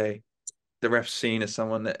 I'd say the ref's seen as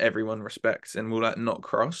someone that everyone respects and will like not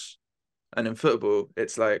cross. And in football,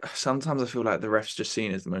 it's like sometimes I feel like the ref's just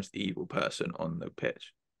seen as the most evil person on the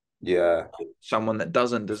pitch. yeah, Someone that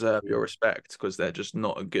doesn't deserve your respect because they're just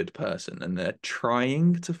not a good person and they're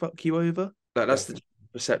trying to fuck you over. Like that's the definitely.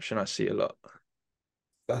 perception I see a lot.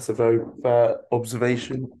 That's a very fair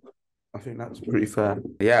observation. I think that's pretty fair.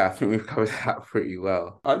 Yeah, I think we've covered that pretty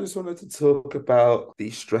well. I just wanted to talk about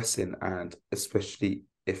de-stressing and especially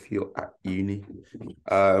if you're at uni.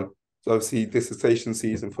 So obviously dissertation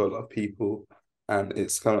season for a lot of people, and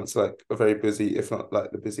it's kind of like a very busy, if not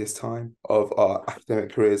like the busiest time of our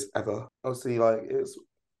academic careers ever. Obviously, like it's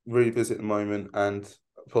really busy at the moment and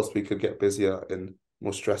possibly could get busier and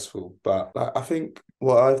more stressful. But like I think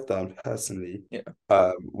what I've done personally, Yeah.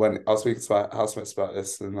 when I was speaking to my housemates about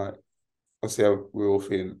this, and like obviously we were all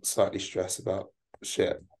feeling slightly stressed about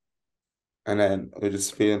shit. And then we're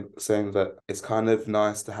just feeling saying that it's kind of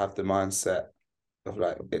nice to have the mindset of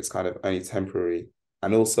like it's kind of only temporary.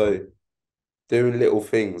 And also doing little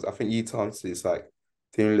things. I think you told me it's like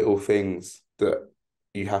doing little things that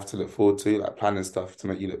you have to look forward to, like planning stuff to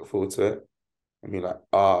make you look forward to it. And be like,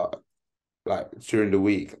 like during the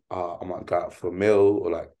week, I might go out for a meal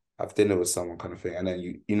or like have dinner with someone kind of thing. And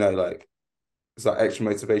then you know, like it's like extra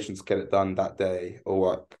motivation to get it done that day or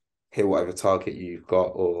what hit whatever target you've got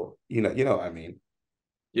or you know what I mean.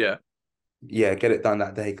 Yeah. Yeah, get it done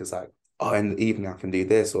that day because like oh in the evening I can do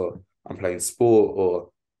this or I'm playing sport or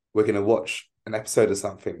we're gonna watch an episode of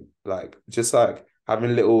something like just like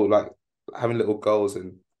having little goals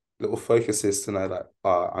and little focuses to know like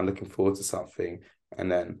I'm looking forward to something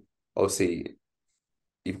and then obviously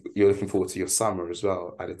you're looking forward to your summer as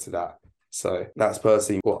well added to that. So that's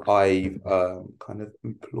personally what I've kind of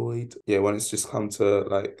employed. Yeah, when it's just come to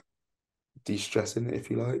like de-stressing, if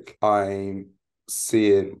you like, I'm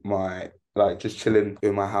seeing my like just chilling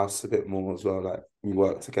in my house a bit more as well. Like we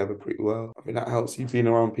work together pretty well. I think that helps you being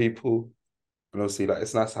around people. And obviously like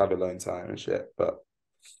it's nice to have alone time and shit, but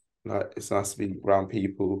like it's nice to be around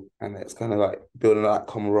people and it's kind of like building that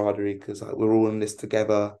camaraderie because like we're all in this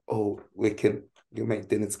together or we can make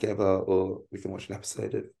dinner together or we can watch an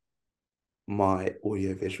episode of my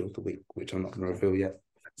audio visual of the week, which I'm not going to reveal yet.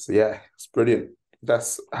 So yeah, it's brilliant.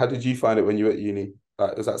 That's how did you find it when you were at uni?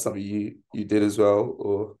 Like, was that something you did as well,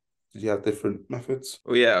 or did you have different methods?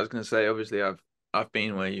 Well, yeah, I was gonna say obviously I've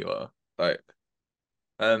been where you are. Like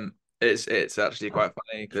it's actually quite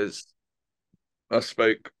funny because I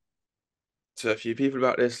spoke to a few people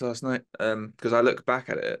about this last night. Because I look back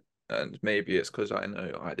at it and maybe it's because I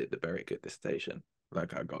know I did a very good dissertation.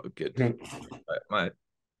 Like I got a good like,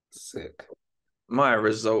 Sick. my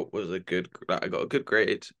result was a good like, I got a good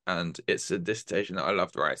grade, and it's a dissertation that I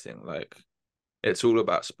loved writing. Like it's all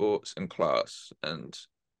about sports and class and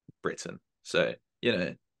Britain. So,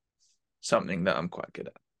 something that I'm quite good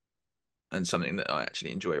at and something that I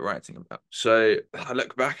actually enjoy writing about. So I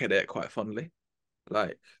look back at it quite fondly.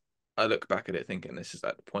 Like I look back at it thinking this is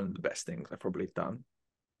like one of the best things I've probably done.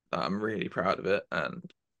 I'm really proud of it, and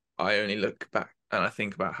I only look back and I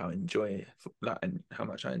think about how enjoy that and how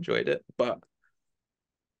much I enjoyed it. But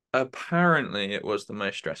apparently, it was the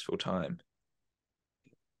most stressful time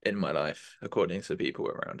in my life, according to people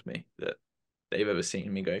around me that they've ever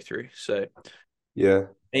seen me go through. So Yeah.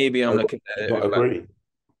 maybe I'm I looking at it don't with like, agree.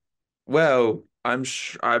 well, I'm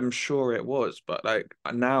sure it was, but like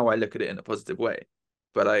now I look at it in a positive way.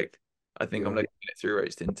 But like I think I'm Yeah. looking at it through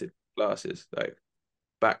rose tinted glasses. Like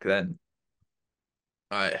back then,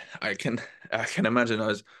 I can I can imagine I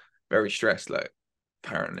was very stressed. Like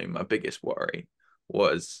apparently my biggest worry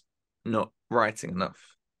was not writing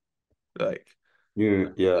enough. Like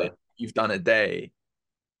Yeah. you've done a day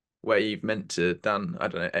where you've meant to done, I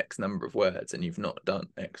don't know, X number of words and you've not done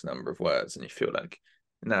X number of words, and you feel like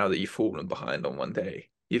now that you've fallen behind on one day,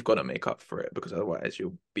 you've got to make up for it because otherwise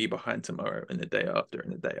you'll be behind tomorrow and the day after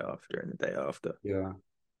and the day after and the day after. Yeah.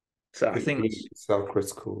 So I I think think being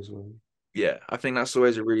self-critical as well. yeah, I think that's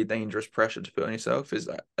always a really dangerous pressure to put on yourself is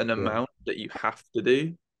that an Yeah. amount that you have to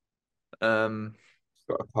do. Um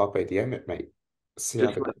Got a carpe diem it, mate. See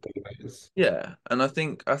how just the like, day goes. yeah, and I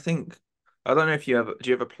think I don't know if you have do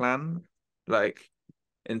you have a plan like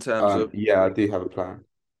in terms of Yeah, I do have a plan.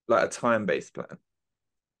 like a time-based plan?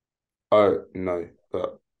 Oh no,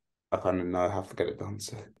 but I kind of know how to get it done.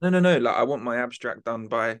 So No, no, no. Like I want my abstract done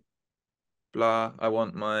by blah. I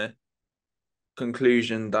want my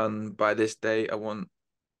conclusion done by this date. I want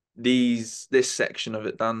this section of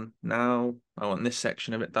it done now. I want this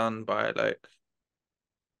section of it done by like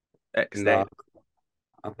X no, date.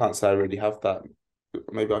 I can't say I really have that.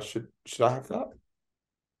 Maybe I should. Should I have that?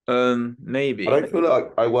 I Maybe. don't feel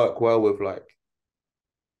like I work well with like.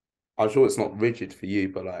 I'm sure it's not rigid for you,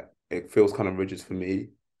 but like it feels kind of rigid for me.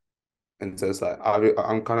 And so it's like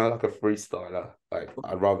I'm kind of like a freestyler. Like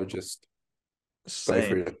I'd rather just go Same.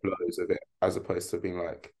 through the flows of it as opposed to being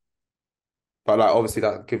like. But like obviously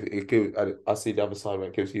that give I see the other side where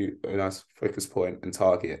it gives you a nice focus point and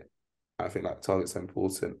target. I think like targets are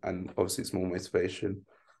important, and obviously it's more motivation.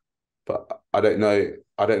 But I don't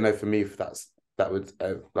know for me if that would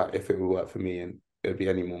like if it would work for me and it would be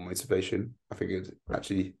any more motivation. I think it would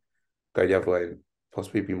actually go the other way and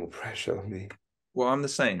possibly be more pressure on me. Well, I'm the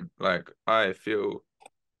same. Like I feel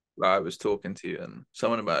like I was talking to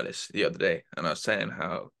someone about this the other day, and I was saying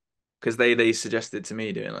how because they suggested to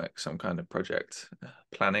me doing like some kind of project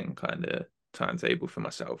planning kind of timetable for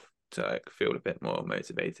myself to like feel a bit more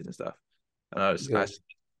motivated and stuff. And I Yeah,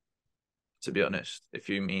 to be honest, if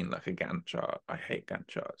you mean like a Gantt chart, I hate Gantt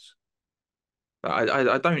charts. Like,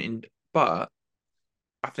 I don't but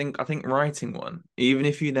I think writing one, even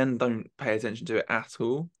if you then don't pay attention to it at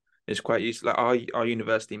all, is quite useful. Like our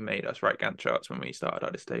university made us write Gantt charts when we started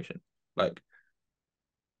our dissertation. Like,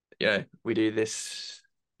 we do this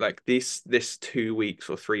like this 2 weeks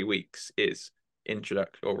or 3 weeks is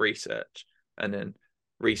introduction or research, and then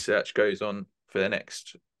research goes on for the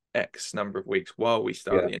next X number of weeks while we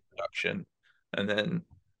start yeah, the introduction, and then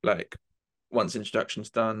like once introduction's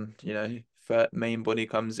done, main body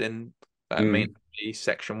comes in, like main mm, body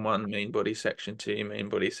section one, main body section two, main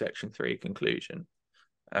body section three, conclusion,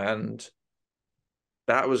 and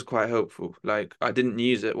that was quite helpful. Like I didn't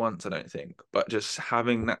use it once, I don't think, but just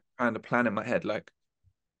having that kind of plan in my head, like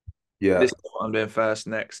yeah, this is what I'm doing first,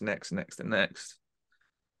 next, next, next, and next.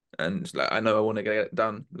 And like I know I want to get it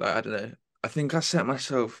done. Like I don't know. I think I set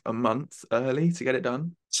myself a month early to get it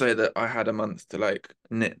done so that I had a month to like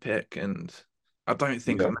nitpick, and I don't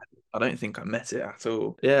think I yeah, met I don't think I met it at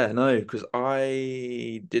all. Yeah, no, because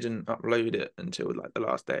I didn't upload it until like the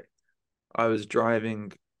last day. I was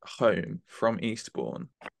driving home from Eastbourne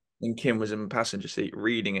and Kim was in the passenger seat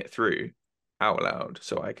reading it through out loud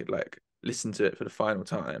so I could like listen to it for the final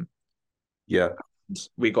time. yeah.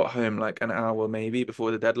 We got home like an hour maybe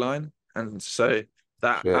before the deadline. And so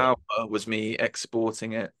that Shit, hour was me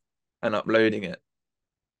exporting it and uploading it.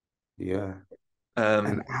 yeah.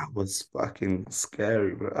 And Um, that was fucking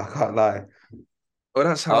scary, bro. I can't lie. well,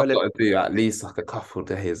 that's how I I've live. got to do at least like a couple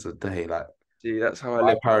days a day. Like See, that's how I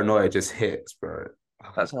my live. paranoia just hits, bro.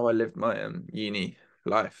 That's how I lived my uni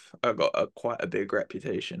life. I got quite a big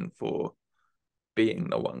reputation for being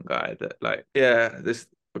the one guy that like, yeah, this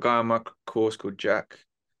a guy on my course called Jack.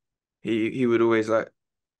 he would always like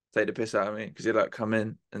take the piss out of me because he'd like come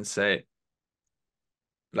in and say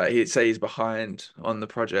like he'd say he's behind on the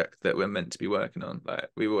project that we're meant to be working on. Like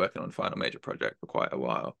we were working on Final Major project for quite a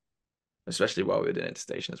while, especially while we were doing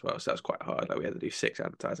Interstation as well. So that was quite hard. Like we had to do 6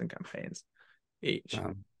 advertising campaigns each.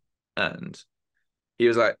 And he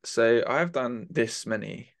was like, "So I've done this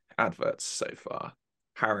many adverts so far.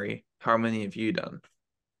 Harry, how many have you done?"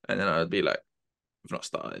 And then I would be like, "I've not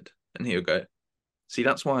started." And he would go, "See,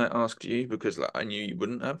 that's why I asked you because like I knew you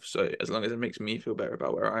wouldn't have. So as long as it makes me feel better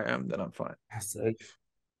about where I am, then I'm fine." That's safe.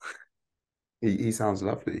 He sounds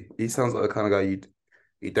lovely. He sounds like the kind of guy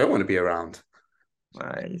you don't want to be around.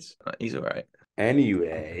 Nah, he's all right.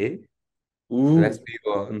 Anyway, let's Ooh,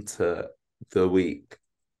 move on to the week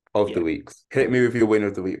of yeah. the weeks. Hit me with your win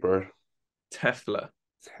of the week, bro. Tefla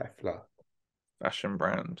Tefla. fashion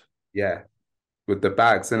brand. Yeah. With the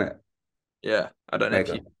bags, in it. Yeah, I don't know if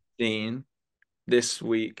Mega. you've seen this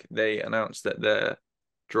week they announced that their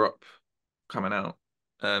drop coming out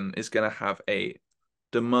is going to have a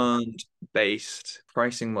demand-based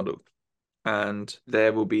pricing model, and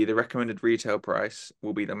there will be the recommended retail price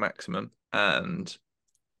will be the maximum, and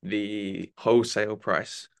the wholesale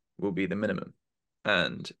price will be the minimum.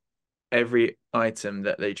 And every item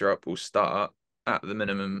that they drop will start at the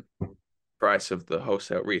minimum price of the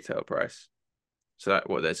wholesale retail price. So that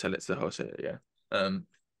what they sell it to the wholesaler, yeah. Um,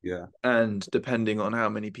 Yeah. and depending on how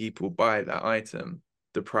many people buy that item,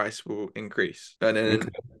 the price will increase. And then Okay.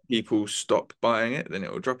 people stop buying it, then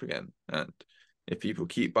it will drop again. And if people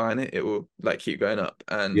keep buying it, it will like keep going up.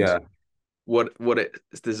 And Yeah. what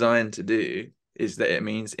it's designed to do is that it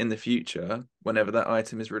means in the future, whenever that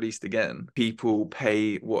item is released again, people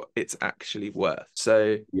pay what it's actually worth.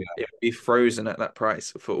 So Yeah. it will be frozen at that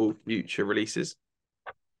price for all future releases.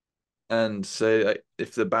 And so like,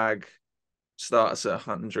 if the bag starts at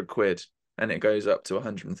 100 quid and it goes up to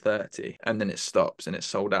 130 and then it stops and it's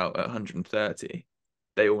sold out at 130,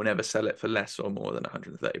 they will never sell it for less or more than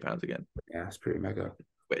 130 pounds again, Yeah, it's pretty mega.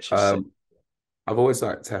 which is sick. Um, I've always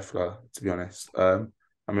liked Tefla, to be honest. I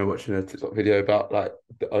remember watching a TikTok video about like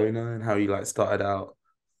the owner and how he like started out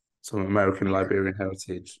some American Liberian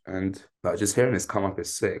heritage, and like just hearing this come up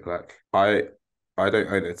is sick. Like I don't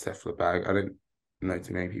own a Tefla bag. I don't know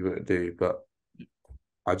too many people that do, but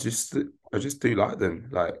I just I just do like them.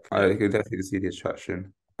 Like Yeah. I can definitely see the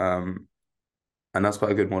attraction. And that's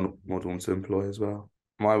quite a good model to employ as well.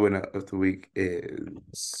 My winner of the week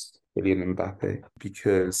is Kylian Mbappe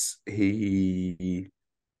because he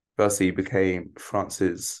firstly became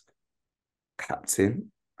France's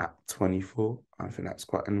captain at 24. I think that's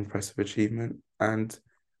quite an impressive achievement. And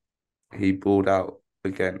he balled out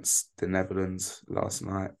against the Netherlands last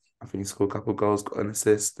night. I think he scored a couple of goals, got an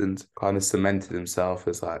assist, and kind of cemented himself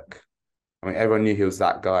as like, I mean, everyone knew he was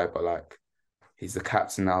that guy, but like, he's the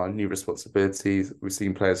captain now, new responsibilities. We've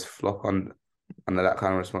seen players flop under that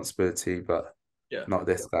kind of responsibility, but Yeah. not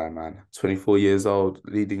this guy, man. 24 years old,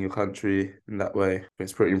 leading your country in that way.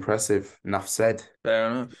 It's pretty impressive. Enough said. Fair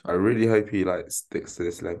enough. I really hope he like sticks to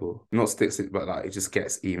this level. Not sticks it, but like it just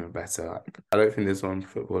gets even better. Like I don't think there's one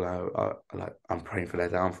football like I'm praying for their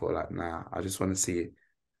downfall. Like nah, I just want to see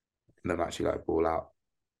them actually like ball out.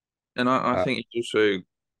 And I Uh, think he also,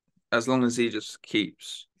 as long as he just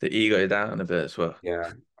keeps the ego down a bit as well,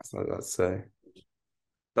 yeah, that's what I'd say.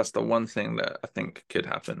 that's the one thing that I think could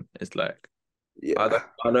happen is like, Yeah.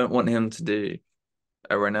 I don't want him to do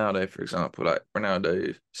a Ronaldo, for example. Like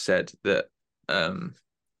Ronaldo said that um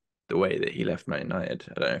the way that he left Man United.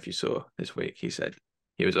 I don't know if you saw this week. He said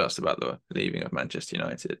he was asked about the leaving of Manchester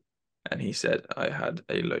United, and he said, "I had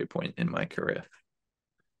a low point in my career,"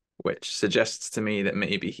 which suggests to me that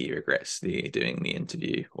maybe he regrets the doing the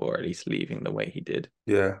interview or at least leaving the way he did.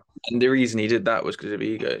 Yeah. And the reason he did that was because of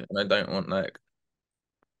ego. And I don't want like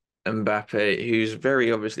Mbappe, who's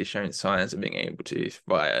very obviously shown signs of being able to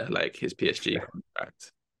via like his PSG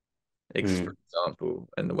contract, for Mm. example,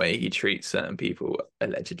 and the way he treats certain people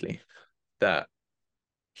allegedly, that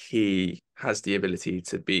he has the ability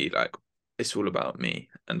to be like, it's all about me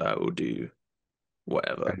and I will do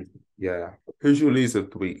whatever. And yeah. Who's your loser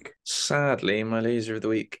of the week? Sadly, my loser of the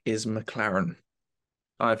week is McLaren.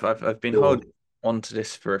 I've been Sure. holding on to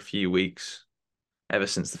this for a few weeks, ever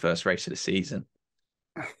since the first race of the season.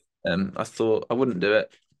 I thought I wouldn't do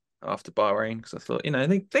it after Bahrain because I thought,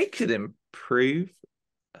 they could improve.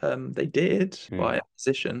 They did by Mm. a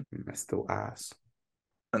position. That's still ass.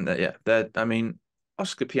 And yeah, I mean,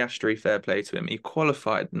 Oscar Piastri, fair play to him. He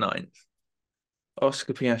qualified ninth.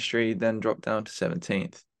 Oscar Piastri then dropped down to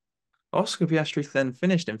 17th. Oscar Piastri then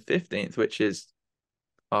finished in 15th, which is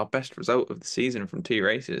our best result of the season from 2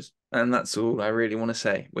 races. And that's all I really want to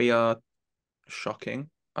say. We are shocking.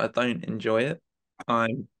 I don't enjoy it.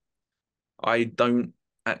 I'm I don't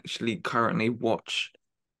actually currently watch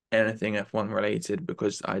anything F1 related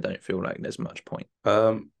because I don't feel like there's much point.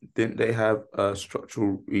 Didn't they have a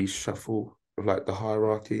structural reshuffle of like the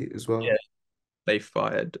hierarchy as Yeah. well? They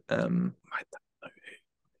fired I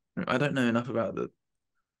don't know enough about the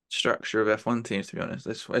structure of F1 teams to be honest.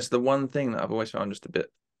 It's the one thing that I've always found just a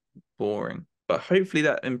bit boring. But hopefully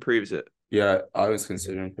that improves it. Yeah, I was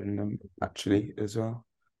considering putting them actually as well.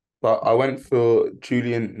 But I went for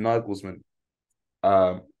Julian Nagelsmann.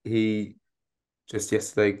 He just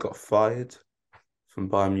yesterday got fired from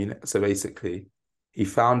Bayern Munich. So basically, he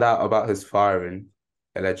found out about his firing,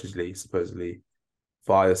 allegedly, supposedly,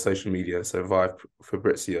 via social media, so via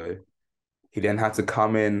Fabrizio. He then had to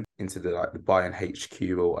come into the Bayern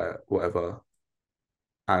HQ or whatever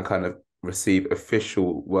and kind of receive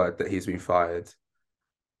official word that he's been fired,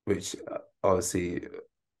 which obviously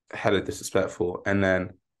hella disrespectful. And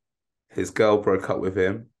then his girl broke up with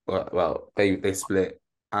him. Well, they split,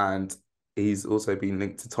 and he's also been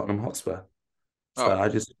linked to Tottenham Hotspur. So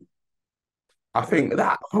Oh, I think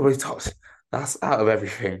that probably tops. That's out of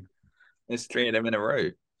everything. it's three of them in a row.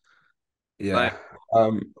 Like, Yeah.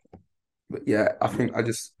 But yeah, I think I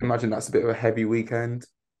just imagine that's a bit of a heavy weekend.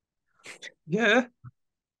 yeah.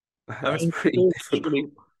 I That's mean, pretty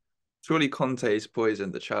difficult. surely Conte's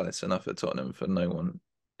poisoned the chalice enough at Tottenham for no one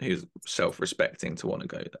who's self-respecting to want to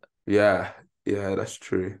go there. Yeah, yeah, that's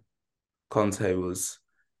true. Conte was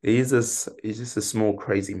he's just a small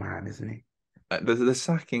crazy man, isn't he? The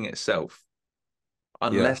sacking itself, Yeah,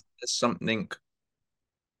 unless there's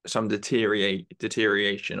some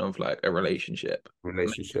deterioration of like a relationship, ma-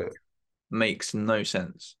 relationship. makes no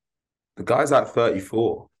sense. The guy's at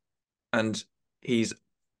 34, And he's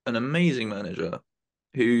an amazing manager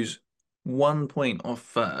who's 1 point off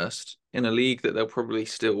first in a league that they'll probably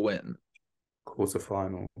still win.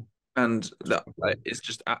 quarterfinal. And that like, is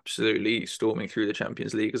just absolutely storming through the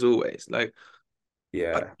Champions League as always. Like, I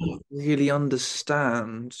Yeah. don't really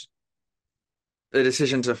understand the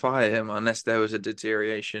decision to fire him unless there was a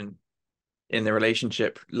deterioration in the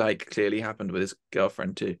relationship, like clearly happened with his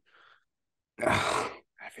girlfriend too.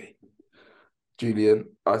 Heavy. Julian,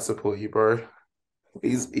 I support you, bro.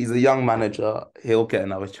 He's a young manager. He'll get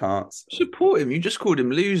another chance. Support him. You just called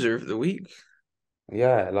him loser of the week.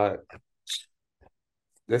 Yeah, like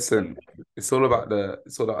listen, it's all about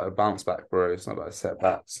a bounce back, bro. It's not about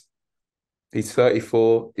setbacks. He's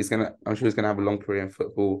 34. I'm sure he's gonna have a long career in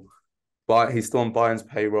football. But he's still on Bayern's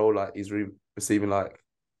payroll. Like he's receiving like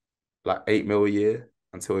 8 mil a year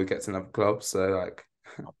until he gets another club. So like,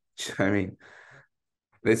 I mean,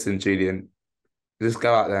 listen, Julian, just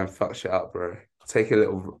go out there and fuck shit up, bro. Take a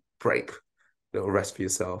little break, little rest for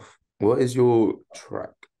yourself. What is your track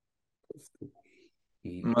of the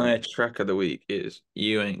week? My track of the week is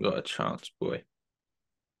You Ain't Got a Chance, Boy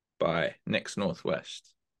by Next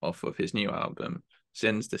Northwest off of his new album,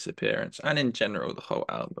 Sin's Disappearance, and in general, the whole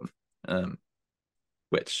album, um,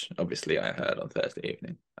 which obviously I heard on Thursday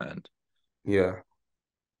evening. And Yeah,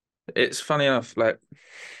 it's funny enough, like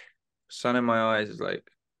Sun in My Eyes is like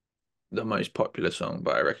the most popular song,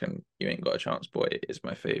 but I reckon You Ain't Got a Chance, Boy is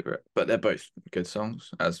my favorite. But they're both good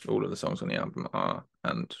songs, as all of the songs on the album are,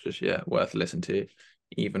 and just yeah, worth listening to.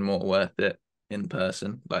 Even more worth it in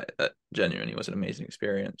person. Like that genuinely was an amazing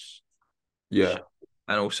experience. yeah,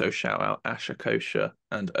 And also shout out Asher Kosher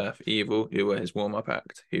and Earth Evil, who were his warm up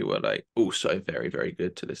act, who were like also very, very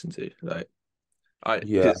good to listen to. Like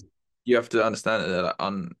yeah, because you have to understand that they're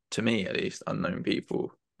like to me at least, unknown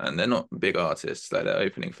people. And they're not big artists. Like they're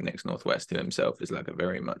opening for Nick Northwest, who himself is like a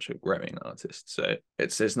very much a growing artist. So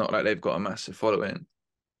it's not like they've got a massive following.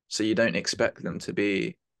 So you don't expect them to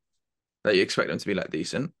be like you expect them to be like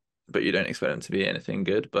decent, but you don't expect them to be anything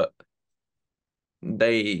good. But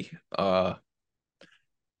they are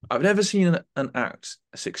I've never seen an act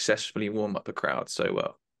successfully warm up a crowd so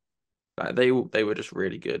well. Like they were just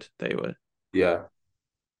really good. They were yeah.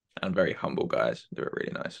 and very humble guys. They were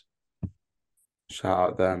really nice. Shout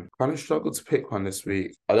out them. Kind of struggled to pick one this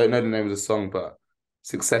week. I don't know the name of the song, but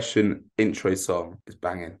Succession intro song is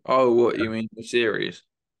banging. Oh, what you mean the series?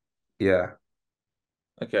 Yeah.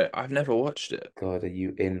 Okay, I've never watched it. God, are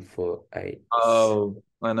you in for a Oh,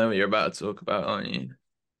 I know what you're about to talk about, aren't you?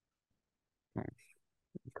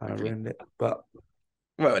 kind of ruined it? But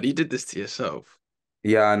Well, you did this to yourself.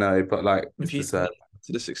 yeah, I know, but like If it's you deserved.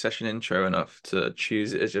 to the Succession intro enough to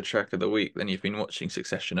choose it as your track of the week, then you've been watching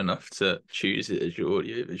Succession enough to choose it as your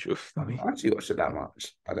audio visual for the I've week. not actually watched it that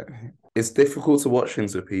much. I don't know. It's difficult to watch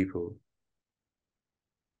things with people,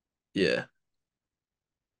 Yeah,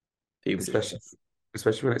 people just especially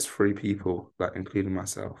especially when it's three people, like including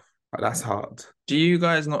myself. Like, that's hard. Do you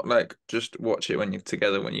guys not like just watch it when you're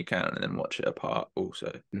together when you can, and then watch it apart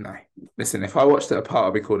also? No. Listen, if I watched it apart,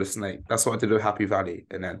 I'd be called a snake. That's what I did with Happy Valley.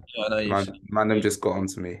 And then Yeah, I know you. man them just got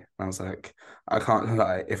onto me. And I was like, I can't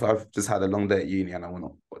lie. If I've just had a long day at uni and I want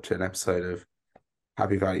to watch an episode of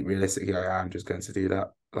Happy Valley, realistically, I am just going to do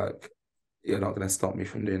that. Like, you're not going to stop me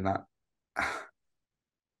from doing that.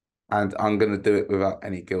 And I'm going to do it without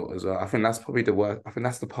any guilt as well. I think that's probably the worst. I think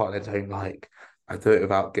that's the part I don't like. I do it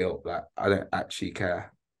without guilt. Like, I don't actually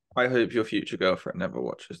care. I hope your future girlfriend never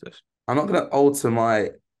watches this. I'm not going to alter my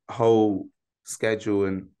whole schedule.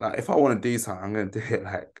 And like, if I want to do something, I'm going to do it.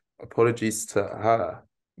 Like, apologies to her.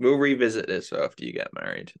 We'll revisit this after you get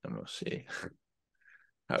married, and we'll see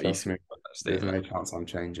how you Trust feel me, about that there's statement. no chance I'm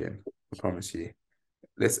changing. I promise you.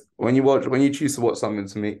 This when you choose to watch something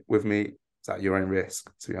to me with me, it's at your own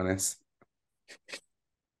risk. To be honest,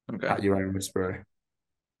 Okay. at your own risk, bro.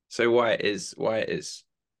 So why is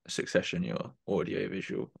Succession your audio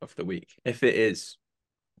visual of the week? If it is,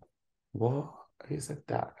 What? Who said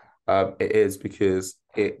that? It is because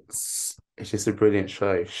it's just a brilliant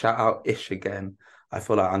show. Shout out Ish again. I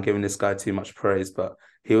feel like I'm giving this guy too much praise, but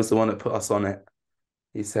he was the one that put us on it.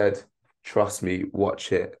 He said, "Trust me,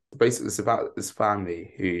 watch it." Basically, it's about this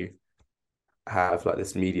family who have like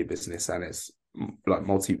this media business, and it's like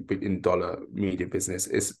multi-billion dollar media business.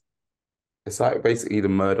 It's like basically the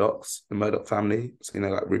Murdoch family. So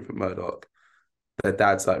like Rupert Murdoch, their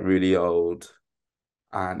dad's like really old,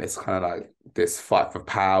 and it's kind of like this fight for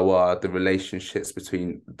power. The relationships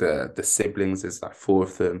between the siblings is like four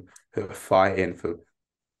of them who are fighting for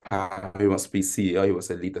power. Who wants to be CEO? Who wants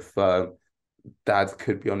to lead the firm? Dad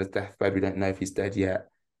could be on his deathbed. We don't know if he's dead yet.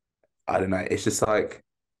 I don't know. It's just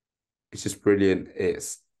brilliant.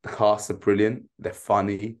 It's the cast are brilliant. They're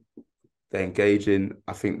funny. They're engaging.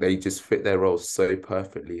 I think they just fit their roles so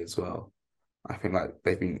perfectly as well. I think like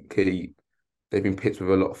they've been picked with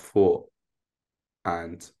a lot of thought,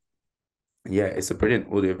 and yeah, it's a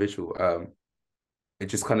brilliant audio visual. It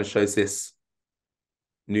just kind of shows this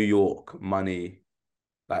New York money,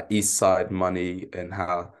 like East Side money, and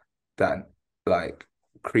how that like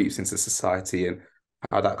creeps into society and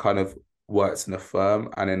how that kind of works in a firm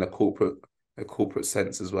and in a corporate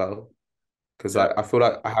sense as well. Because yeah, I feel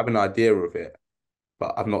like I have an idea of it,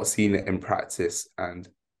 but I've not seen it in practice, and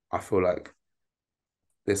I feel like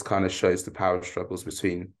this kind of shows the power struggles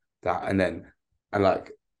between that and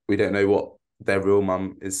like we don't know what their real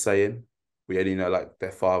mum is saying. We only know like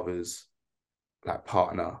their father's like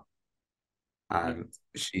partner, and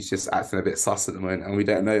she's just acting a bit sus at the moment, and we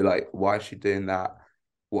don't know like why she's doing that,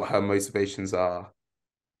 what her motivations are,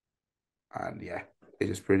 and yeah, it's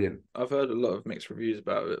just brilliant. I've heard a lot of mixed reviews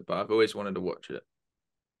about it, but I've always wanted to watch it.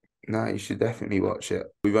 No, you should definitely watch it.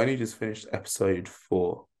 We've only just finished episode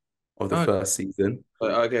 4 of the Oh, first season.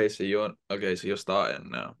 okay, so you're starting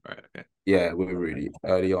now, right? Okay. Yeah, we're really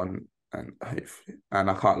early on, and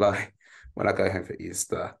I can't lie, when I go home for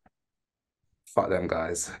Easter, fuck them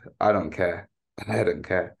guys. I don't care. I don't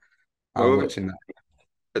care. I'm Well, watching that.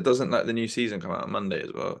 it doesn't like the new season come out on Monday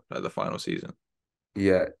as well, like the final season.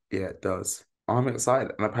 Yeah, yeah, it does. I'm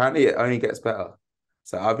excited, and apparently it only gets better.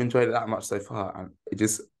 So I've enjoyed it that much so far, and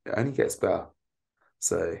it only gets better.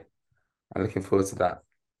 So I'm looking forward to that.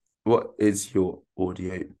 What is your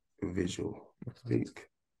audio visual week?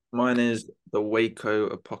 Mine is the Waco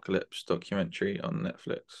Apocalypse documentary on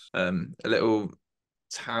Netflix. A little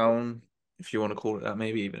town, if you want to call it that,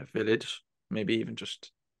 maybe even a village, maybe even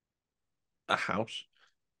just a house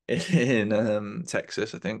in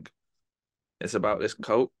Texas, I think. It's about this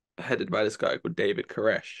cult headed by this guy called David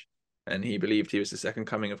Koresh, and he believed he was the second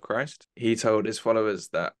coming of Christ. He told his followers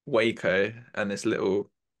that Waco and this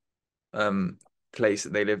little um place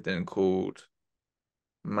that they lived in called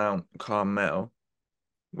Mount Carmel,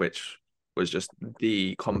 which was just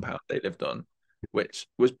the compound they lived on, which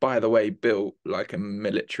was, by the way, built like a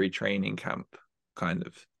military training camp kind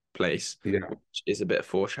of place, Yeah, which is a bit of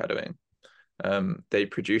foreshadowing. They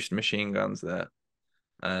produced machine guns there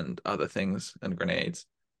and other things and grenades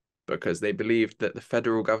because they believed that the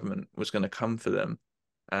federal government was going to come for them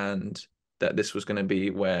and that this was going to be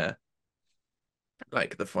where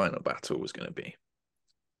like the final battle was going to be,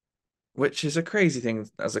 which is a crazy thing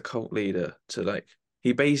as a cult leader to like.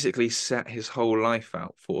 He basically set his whole life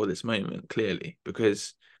out for this moment, clearly,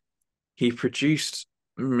 because he produced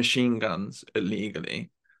machine guns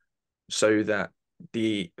illegally so that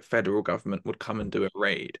the federal government would come and do a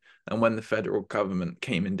raid. And when the federal government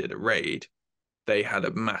came and did a raid, they had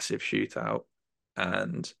a massive shootout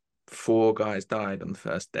and 4 guys died on the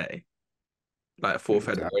first day. Like four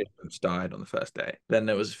federal damn. agents died on the first day. Then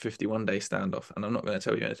there was a 51-day standoff. And I'm not going to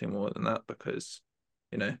tell you anything more than that because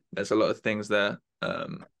You know, there's a lot of things there.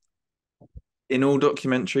 In all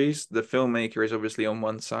documentaries, the filmmaker is obviously on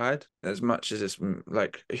one side. As much as it's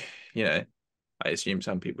like, you know, I assume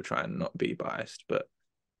some people try and not be biased, but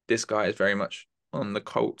this guy is very much on the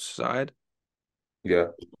cult side, Yeah.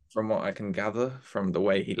 from what I can gather from the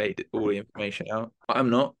way he laid all the information out. I'm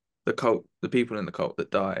not the cult, the people in the cult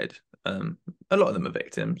that died. A lot of them are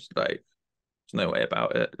victims. Like, there's no way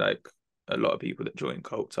about it. Like, a lot of people that join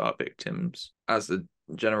cults are victims. As a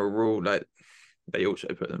general rule, like, they also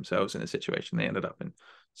put themselves in a situation they ended up in.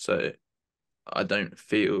 So I don't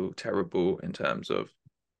feel terrible in terms of,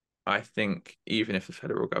 I think even if the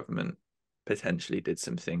federal government potentially did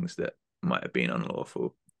some things that might have been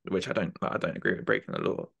unlawful, which I don't agree with breaking the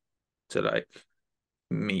law to like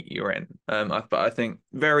meet your end. But I think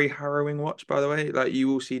very harrowing watch, by the way. Like, you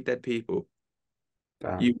will see dead people, you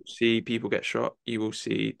Damn. will see people get shot, you will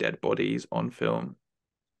see dead bodies on film.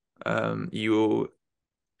 You will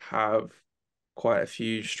have quite a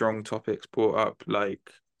few strong topics brought up,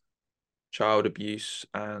 like child abuse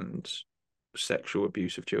and sexual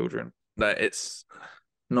abuse of children. Like, it's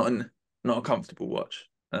not an not a comfortable watch.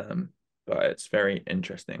 But it's very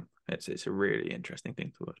interesting. It's a really interesting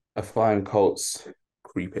thing to watch. I find cults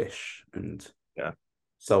creepish and Yeah.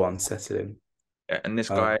 so unsettling. Yeah, and this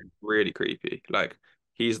guy Um, really creepy. Like,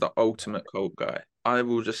 he's the ultimate cult guy. I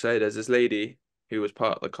will just say there's this lady who was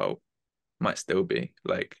part of the cult, might still be.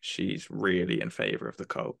 Like, she's really in favor of the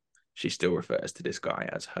cult. She still refers to this guy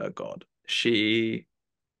as her god. She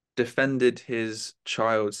defended his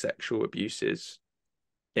child sexual abuses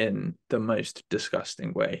in the most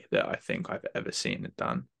disgusting way that I think I've ever seen it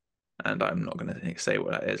done. And I'm not going to say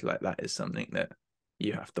what that is. Like, that is something that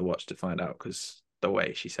you have to watch to find out, because the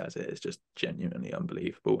way she says it is just genuinely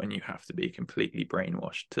unbelievable, and you have to be completely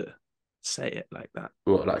brainwashed to say it like that.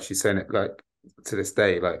 what, like she's saying it like to this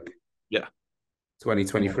day, like Yeah.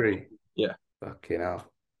 2023. Yeah. Fucking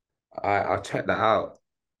hell. I'll check that out.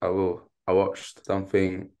 I will. I watched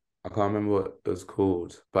something, I can't remember what it was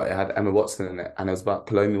called, but it had Emma Watson in it and it was about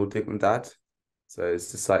colonial dad. So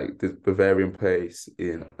it's just like this Bavarian place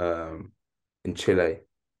in Chile.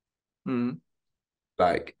 Mm,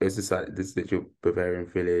 Like it's just like this little Bavarian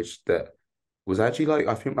village that was actually like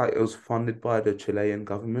I think like it was funded by the Chilean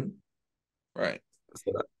government. right.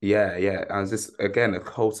 So, yeah, yeah. And it's just again a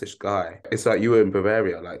cultish guy. It's like you were in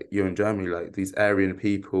Bavaria, like you're in Germany, like these Aryan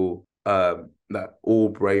people, that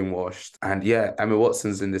all brainwashed. And yeah, Emma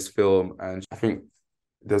Watson's in this film, and I think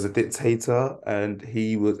there's a dictator, and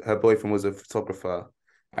her boyfriend was a photographer,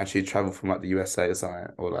 and she traveled from like the USA or something,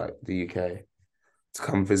 or like the UK to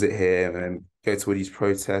come visit him and go to all these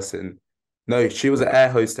protests. And no, she was an air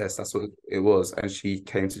hostess. That's what it was, and she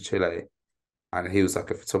came to Chile, and he was like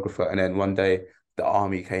a photographer. And then one day the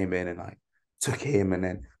army came in and like took him and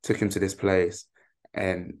then took him to this place.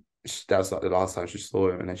 And that was like the last time she saw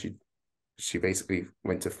him. And then she basically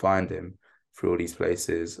went to find him through all these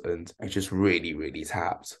places and just really, really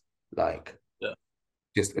tapped like Yeah.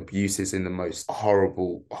 just abuses in the most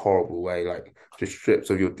horrible, horrible way, like just strips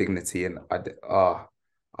of your dignity. And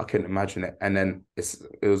I couldn't imagine it. And then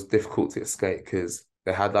it was difficult to escape because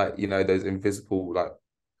they had like, those invisible like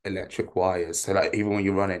electric wires. So like even when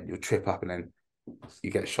you're running, you'll trip up and then you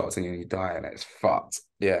get shots and you die and it's fucked.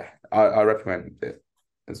 Yeah, I recommend it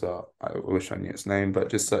as well. I wish I knew its name, but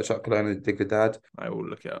just search up Colonel Dad. I will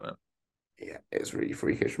look it up now. Yeah, it's really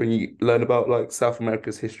freakish when you learn about like South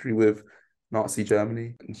America's history with Nazi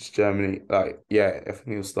Germany. And Germany, like, yeah, I think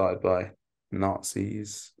it was started by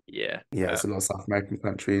Nazis. Yeah. Yeah, it's a lot of South American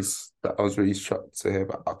countries that I was really shocked to hear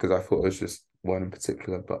about because I thought it was just one in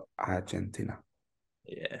particular, but Argentina.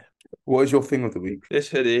 Yeah. What is your thing of the week? This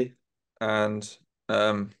hoodie and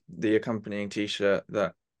the accompanying t-shirt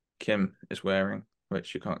that Kim is wearing,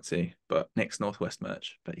 which you can't see, but Nick's Northwest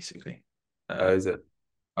merch, basically. Is it?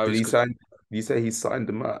 I Did was he sign? Did you say he signed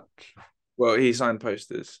the merch? Well, he signed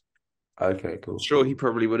posters. Okay, I'm cool. sure he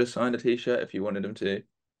probably would have signed a t-shirt if you wanted him to. I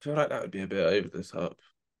feel like that would be a bit over the top.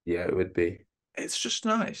 Yeah, it would be. It's just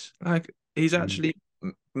nice. Like, he's Mm. actually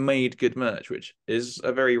made good merch, which is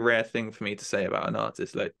a very rare thing for me to say about an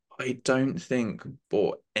artist. Like, I don't think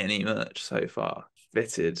bought any merch so far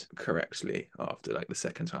fitted correctly after like the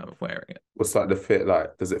second time of wearing it. What's like the fit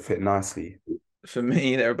like? Does it fit nicely? For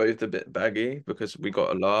me, they're both a bit baggy because we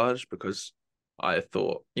got a large, because I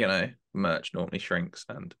thought, merch normally shrinks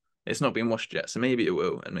and it's not been washed yet. So maybe it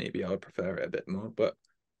will, and maybe I would prefer it a bit more, but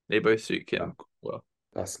they both suit Oh, Kim well.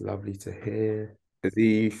 that's lovely to hear. Is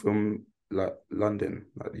he from like London,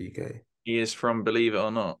 like the UK? He is from, believe it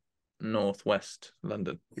or not, northwest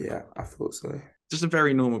London. Yeah, I thought so. Just a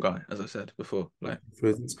very normal guy, as I said before. Like, For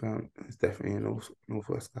instance, it's definitely a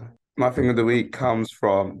Northwest guy. My thing of the week comes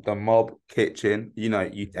from the Mob Kitchen. You know,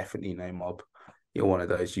 you definitely know Mob. You're one of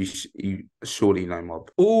those. You surely know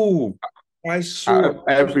Mob. oh, I saw. Out of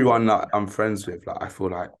everyone that I'm friends with, like I feel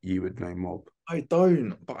like you would know Mob. I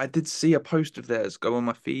don't, but I did see a post of theirs go on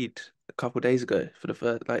my feed a couple of days ago for the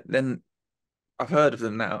first. Like, then I've heard of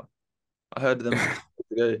them now. I heard of them a couple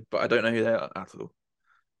of days ago, but I don't know who they are at all.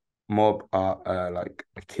 Mob are like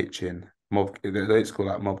a kitchen. Mob, it's called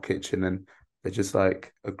like Mob Kitchen, and they're just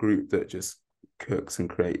like a group that just cooks and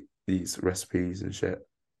create these recipes and shit.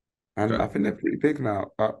 And Okay. I think they're pretty big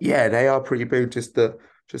now. Yeah, they are pretty big. Just the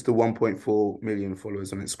 1.4 million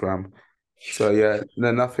followers on Instagram. So yeah,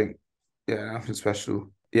 they're nothing. Yeah, nothing special.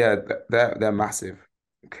 Yeah, they're massive.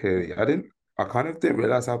 Clearly, I kind of didn't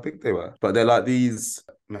realize how big they were. But they're like these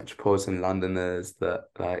metropolitan Londoners that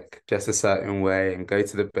like dress a certain way and go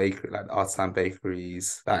to the bakery, like the artisan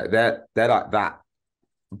bakeries. Like they're like that.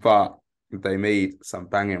 But they made some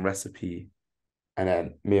banging recipe, and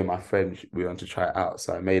then me and my friend we wanted to try it out.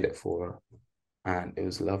 So I made it for her, and it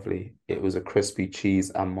was lovely. It was a crispy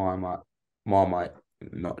cheese and marmite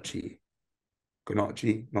gnocchi,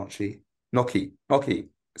 gnocchi.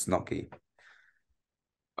 It's gnocchi.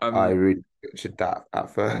 I Um, really pictured that at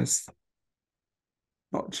first.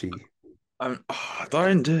 Gnocchi.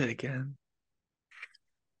 don't do it again.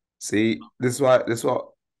 See, this is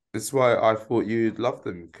why I thought you'd love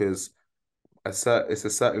them because it's a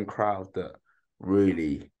certain crowd that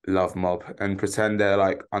really love mob and pretend they're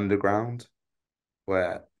like underground,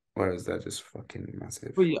 where whereas they're just fucking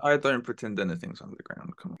massive. Well, yeah, I don't pretend anything's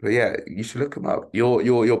underground. Come on, But yeah, you should look them up. You're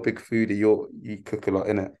a big foodie. You cook a lot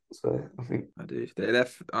in it, so I think I do.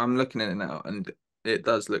 I'm looking at it now, and it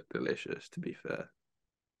does look delicious. To be fair,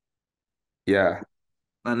 yeah.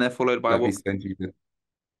 and they're followed by Let me what? send you the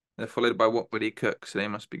They're followed by What Will He Cook? So they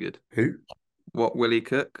must be good. who? What Will He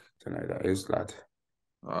Cook? Don't know who that is, lad.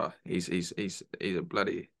 Oh, he's a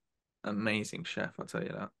bloody amazing chef. I'll tell you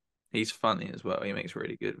that. He's funny as well. He makes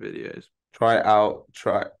really good videos. Try it out.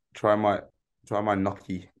 Try my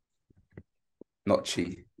gnocchi.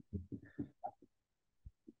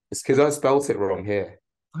 It's because I spelt it wrong here.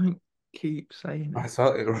 Don't keep saying I it.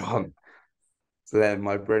 spelt it wrong. So then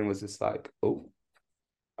my brain was just like, oh,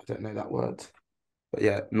 I don't know that word. But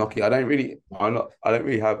yeah, gnocchi. I don't really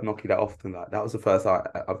have gnocchi that often. Like that was the first time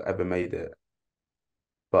I've ever made it.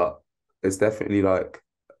 But it's definitely like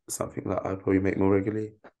something that I'd probably make more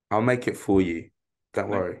regularly. I'll make it for you. Don't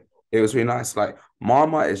Like, worry. It was really nice. Like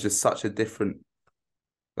Marmite is just such a different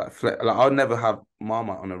like I'd never have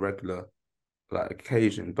Marmite on a regular like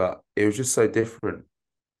occasion, but it was just so different.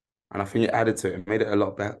 And I think it added to it, made it a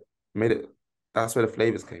lot better. Made it that's where the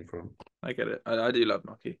flavors came from. I get it. I do love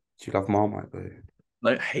gnocchi. Do you love Marmite though? I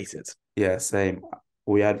don't hate it. Yeah, same.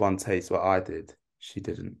 We had one taste, what I did. She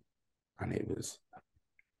didn't. And it was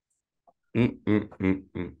no,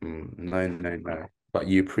 no, no. But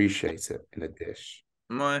you appreciate it in a dish.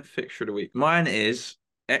 My fixture of the week. Mine is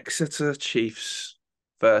Exeter Chiefs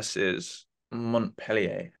versus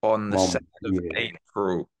Montpellier on the Mom, 2nd of yeah.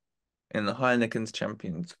 April in the Heineken's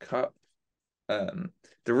Champions Cup. Um,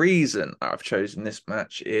 the reason I've chosen this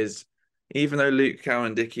match is even though Luke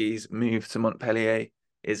Cowan-Dickey's move to Montpellier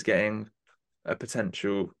is getting a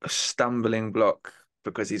potential stumbling block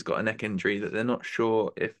because he's got a neck injury that they're not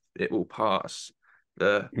sure if it will pass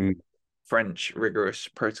the Mm, French rigorous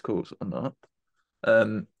protocols or not.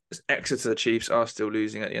 Um, Exeter Chiefs are still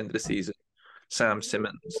losing at the end of the season. Sam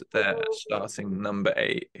Simmons, their starting number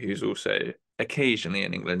 8, who's also occasionally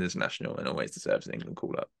an England international and always deserves an England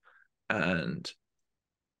call up, and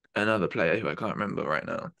another player who I can't remember right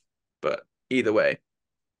now. But either way,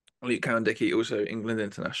 Luke Cowan-Dickey, also England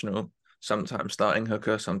international, sometimes starting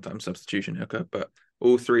hooker, sometimes substitution hooker, but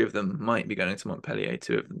all three of them might be going to Montpellier.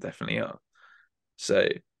 Two of them definitely are. So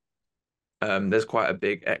there's quite a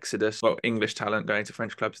big exodus. Well, English talent going to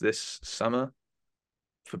French clubs this summer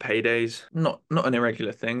for paydays. Not an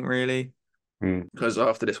irregular thing, really, mm. because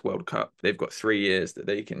after this World Cup, they've got 3 years that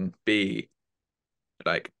they can be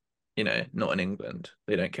like, not in England.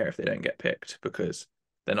 They don't care if they don't get picked because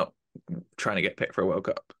they're not trying to get picked for a World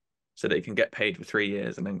Cup. So they can get paid for 3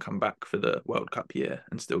 years and then come back for the World Cup year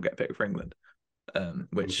and still get picked for England,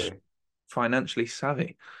 which Okay. financially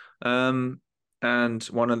savvy. And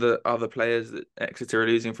one of the other players that Exeter are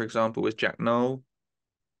losing, for example, was Jack Noel,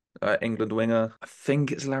 England winger. I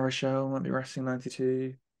think it's La Rochelle, might be Racing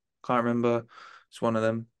 92. Can't remember. It's one of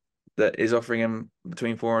them that is offering him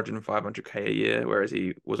between 400 and 500k a year, whereas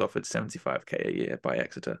he was offered 75k a year by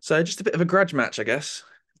Exeter. So just a bit of a grudge match, I guess,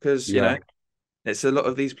 because, Yeah. it's a lot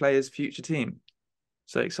of these players' future team.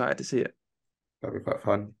 So excited to see it. That'd be quite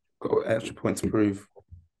fun. Got an extra point to prove.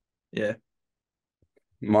 Yeah,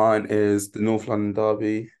 Mine is the North London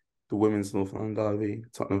Derby, the women's North London Derby,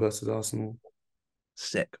 Tottenham versus Arsenal.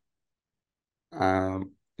 sick.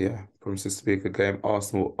 Yeah, promises to be a good game.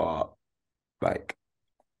 Arsenal are like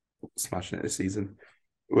smashing it this season.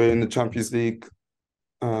 We're in the Champions League,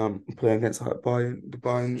 playing against the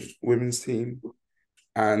Bayern women's team,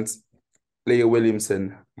 and Leah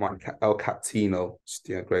Williamson, El Capitino, she's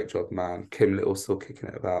doing a great job, man. Kim Little still kicking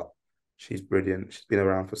it about. She's brilliant. She's been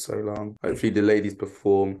around for so long. Hopefully the ladies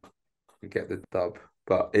perform and get the dub.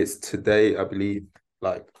 But it's today, I believe,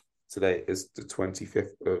 like today is the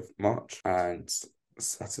 25th of March and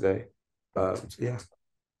Saturday. So yeah,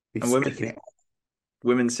 And he's kicking it.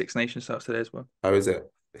 women's Six Nations starts today as well. How is it?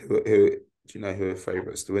 Who do you know who are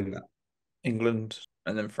favourites to win that? England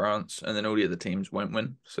and then France, and then all the other teams won't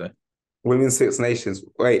win. So Women's Six Nations.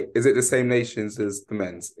 Wait, is it the same nations as the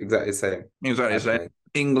men's? Exactly the same. exactly the same. Okay.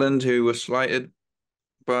 England, who were slighted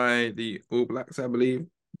by the All Blacks, I believe,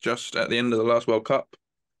 just at the end of the last World Cup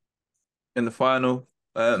in the final,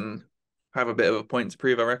 have a bit of a point to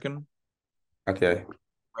prove, I reckon. Okay.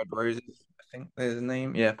 Red Roses, I think there's a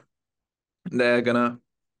name. Yeah, they're gonna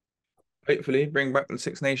hopefully bring back the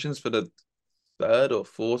Six Nations for the third or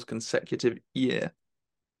fourth consecutive year.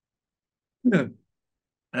 Yeah.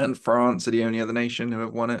 And France are the only other nation who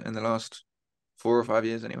have won it in the last 4 or 5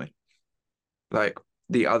 years, anyway. Like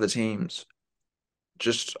the other teams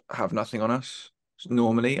just have nothing on us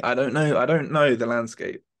normally. I don't know. I don't know the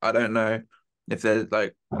landscape. I don't know if there's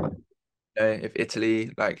like if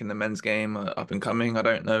Italy, like in the men's game, are up and coming. I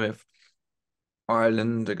don't know if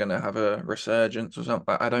Ireland are gonna have a resurgence or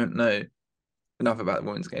something. I don't know enough about the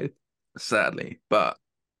women's game, sadly. But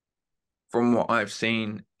from what I've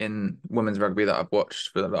seen in women's rugby that I've watched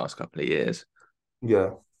for the last couple of years,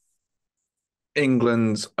 Yeah.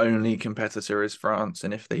 England's only competitor is France,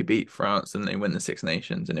 and if they beat France, then they win the Six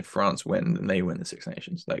Nations, and if France win, then they win the Six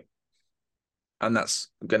Nations. Like, and that's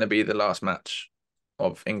going to be the last match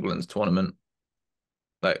of England's tournament.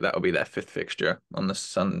 Like, that will be their fifth fixture on the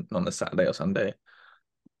Saturday or Sunday,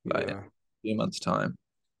 like in Yeah. a few months' time,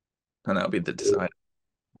 and that'll be the decider.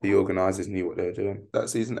 The organisers knew what they were doing.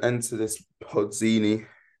 That's an end to this Podzini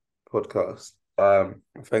podcast.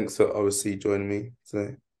 Thanks for obviously joining me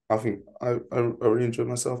today. I think I really enjoyed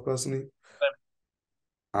myself personally,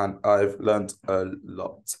 and I've learned a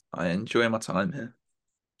lot. I enjoy my time here,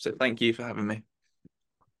 so thank you for having me.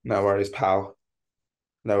 No worries, pal.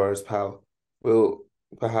 No worries, pal. We'll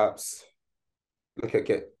perhaps look at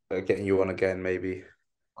getting you on again, maybe.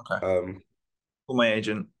 Okay. Um, For my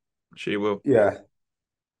agent, she will. yeah.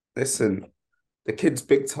 Listen, the kid's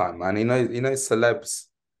big time, man. He knows celebs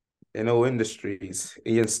in all industries.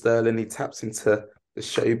 Ian Sterling, he taps into the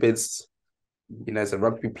showbiz. He knows a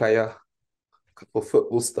rugby player, a couple of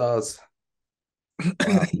football stars.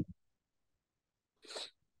 Wow.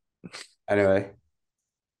 Anyway,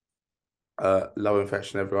 low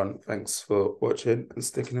infection, everyone. Thanks for watching and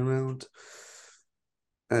sticking around.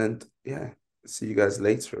 And yeah, see you guys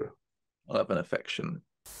later. I'll have an affection.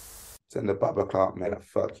 Send the Baba Clark, man.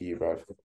 Fuck you, bro.